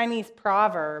familiar with Chinese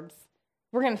proverbs,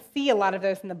 we're going to see a lot of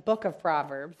those in the book of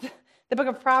Proverbs. The book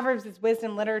of Proverbs is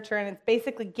wisdom literature, and it's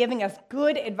basically giving us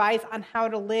good advice on how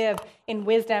to live in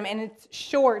wisdom, and it's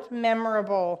short,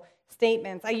 memorable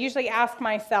statements. I usually ask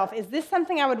myself, is this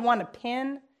something I would want to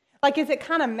pin? Like, is it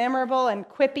kind of memorable and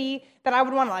quippy that I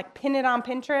would want to, pin it on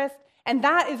Pinterest? And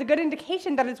that is a good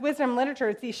indication that it's wisdom literature.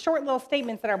 It's these short little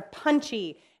statements that are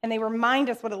punchy, and they remind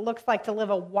us what it looks like to live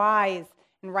a wise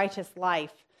and righteous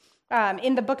life.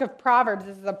 In the book of Proverbs,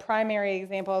 this is a primary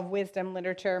example of wisdom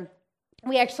literature.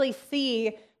 We actually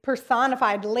see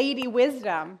personified Lady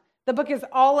Wisdom. The book is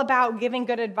all about giving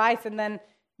good advice, and then,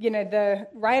 the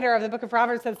writer of the book of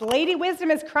Proverbs says, Lady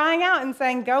Wisdom is crying out and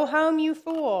saying, go home, you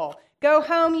fool. Go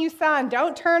home, you son.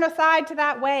 Don't turn aside to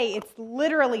that way. It's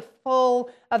literally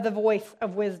full of the voice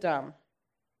of wisdom.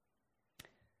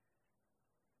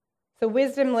 So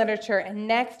wisdom literature, and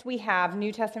next we have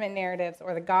New Testament narratives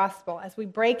or the gospel. As we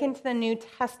break into the New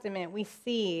Testament, we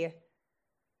see,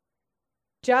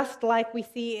 just like we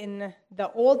see in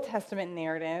the Old Testament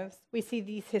narratives, we see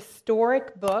these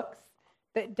historic books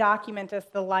that document us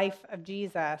the life of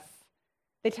Jesus.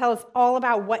 They tell us all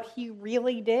about what he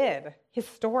really did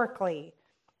historically.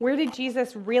 Where did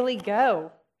Jesus really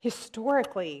go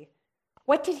historically?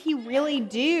 What did he really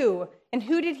do? And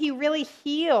who did he really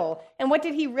heal? And what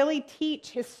did he really teach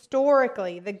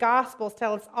historically? The Gospels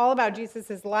tell us all about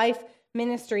Jesus' life,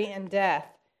 ministry, and death.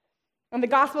 And the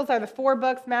Gospels are the 4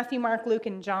 books, Matthew, Mark, Luke,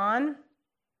 and John.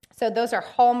 So those are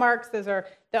hallmarks. Those are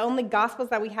the only Gospels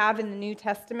that we have in the New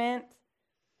Testament.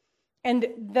 And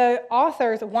the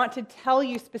authors want to tell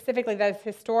you specifically that it's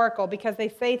historical because they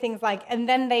say things like, and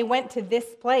then they went to this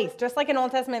place. Just like in Old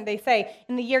Testament, they say,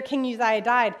 in the year King Uzziah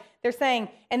died, they're saying,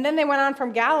 and then they went on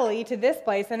from Galilee to this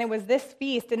place, and it was this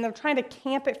feast, and they're trying to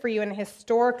camp it for you in a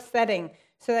historic setting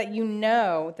so that you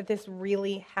know that this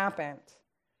really happened.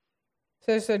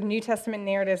 So there's the New Testament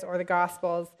narratives or the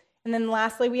Gospels. And then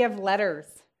lastly, we have letters.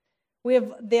 We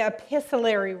have the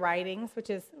epistolary writings,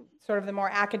 which is sort of the more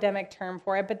academic term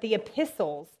for it, but the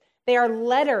epistles, they are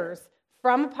letters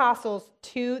from apostles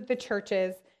to the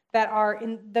churches that are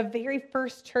in the very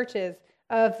first churches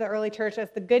of the early church as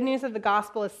the good news of the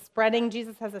gospel is spreading.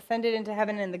 Jesus has ascended into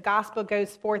heaven, and the gospel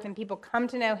goes forth, and people come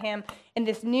to know him in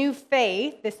this new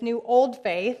faith, this new old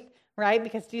faith, right?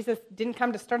 Because Jesus didn't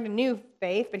come to start a new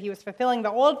faith, but he was fulfilling the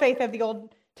old faith of the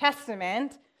Old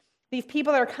Testament. These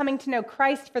people that are coming to know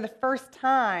Christ for the first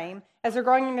time, as they're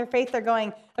growing in their faith, they're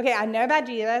going, okay, I know about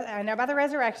Jesus, I know about the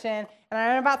resurrection, and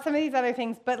I know about some of these other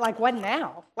things, but like what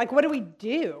now? Like what do we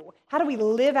do? How do we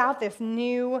live out this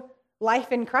new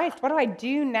life in Christ? What do I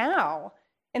do now?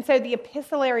 And so the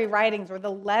epistolary writings or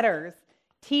the letters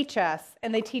teach us,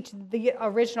 and they teach the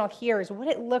original hearers what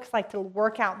it looks like to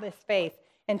work out this faith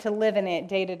and to live in it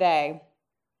day to day.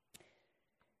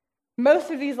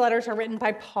 Most of these letters are written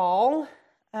by Paul.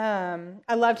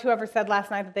 I loved whoever said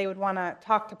last night that they would want to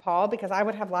talk to Paul because I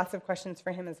would have lots of questions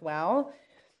for him as well.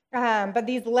 But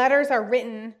these letters are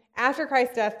written after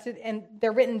Christ's death, and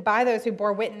they're written by those who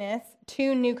bore witness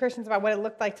to new Christians about what it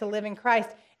looked like to live in Christ.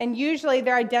 And usually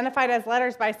they're identified as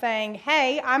letters by saying,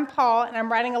 hey, I'm Paul, and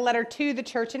I'm writing a letter to the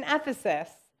church in Ephesus.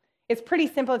 It's pretty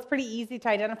simple. It's pretty easy to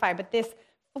identify, but this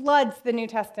floods the New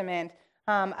Testament.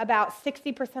 About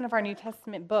 60% of our New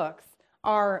Testament books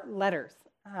are letters.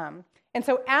 And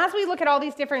so as we look at all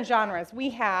these different genres, we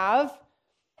have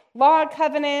law,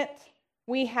 covenant,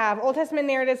 we have Old Testament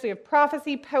narratives, we have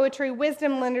prophecy, poetry,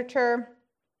 wisdom, literature,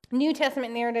 New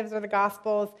Testament narratives or the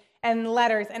Gospels, and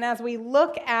letters. And as we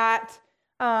look at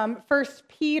 1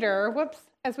 Peter,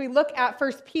 as we look at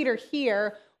 1 Peter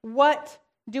here, what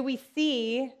do we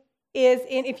see is,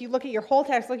 if you look at your whole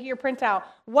text, look at your printout,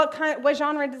 what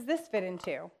genre does this fit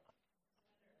into?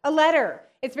 A letter.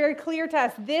 It's very clear to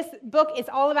us. This book is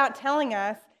all about telling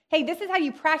us, hey, this is how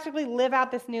you practically live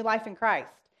out this new life in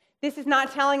Christ. This is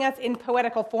not telling us in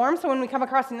poetical form. So when we come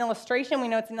across an illustration, we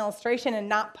know it's an illustration and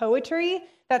not poetry.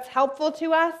 That's helpful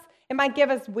to us. It might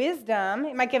give us wisdom.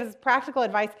 It might give us practical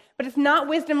advice, but it's not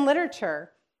wisdom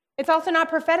literature. It's also not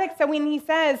prophetic. So when he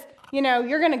says,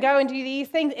 you're going to go and do these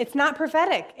things, it's not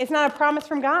prophetic. It's not a promise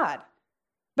from God.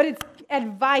 But it's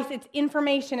advice. It's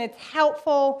information. It's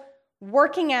helpful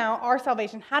working out our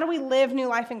salvation. How do we live new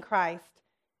life in Christ?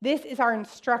 This is our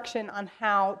instruction on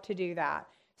how to do that.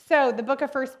 So the book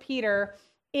of 1 Peter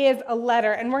is a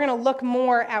letter, and we're going to look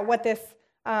more at what this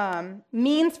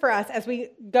means for us as we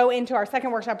go into our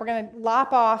second workshop. We're going to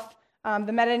lop off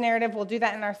the meta-narrative. We'll do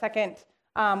that in our second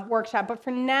workshop. But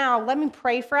for now, let me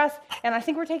pray for us. And I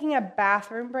think we're taking a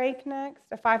bathroom break next,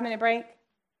 a 5-minute break.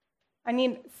 I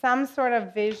need some sort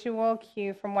of visual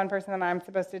cue from one person that I'm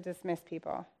supposed to dismiss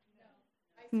people.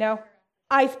 No?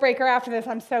 Icebreaker after this.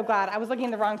 I'm so glad. I was looking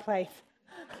in the wrong place.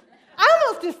 I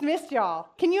almost dismissed y'all.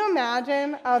 Can you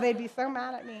imagine? Oh, they'd be so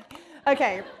mad at me.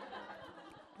 Okay.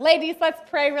 Ladies, let's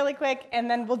pray really quick, and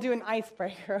then we'll do an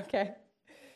icebreaker, okay?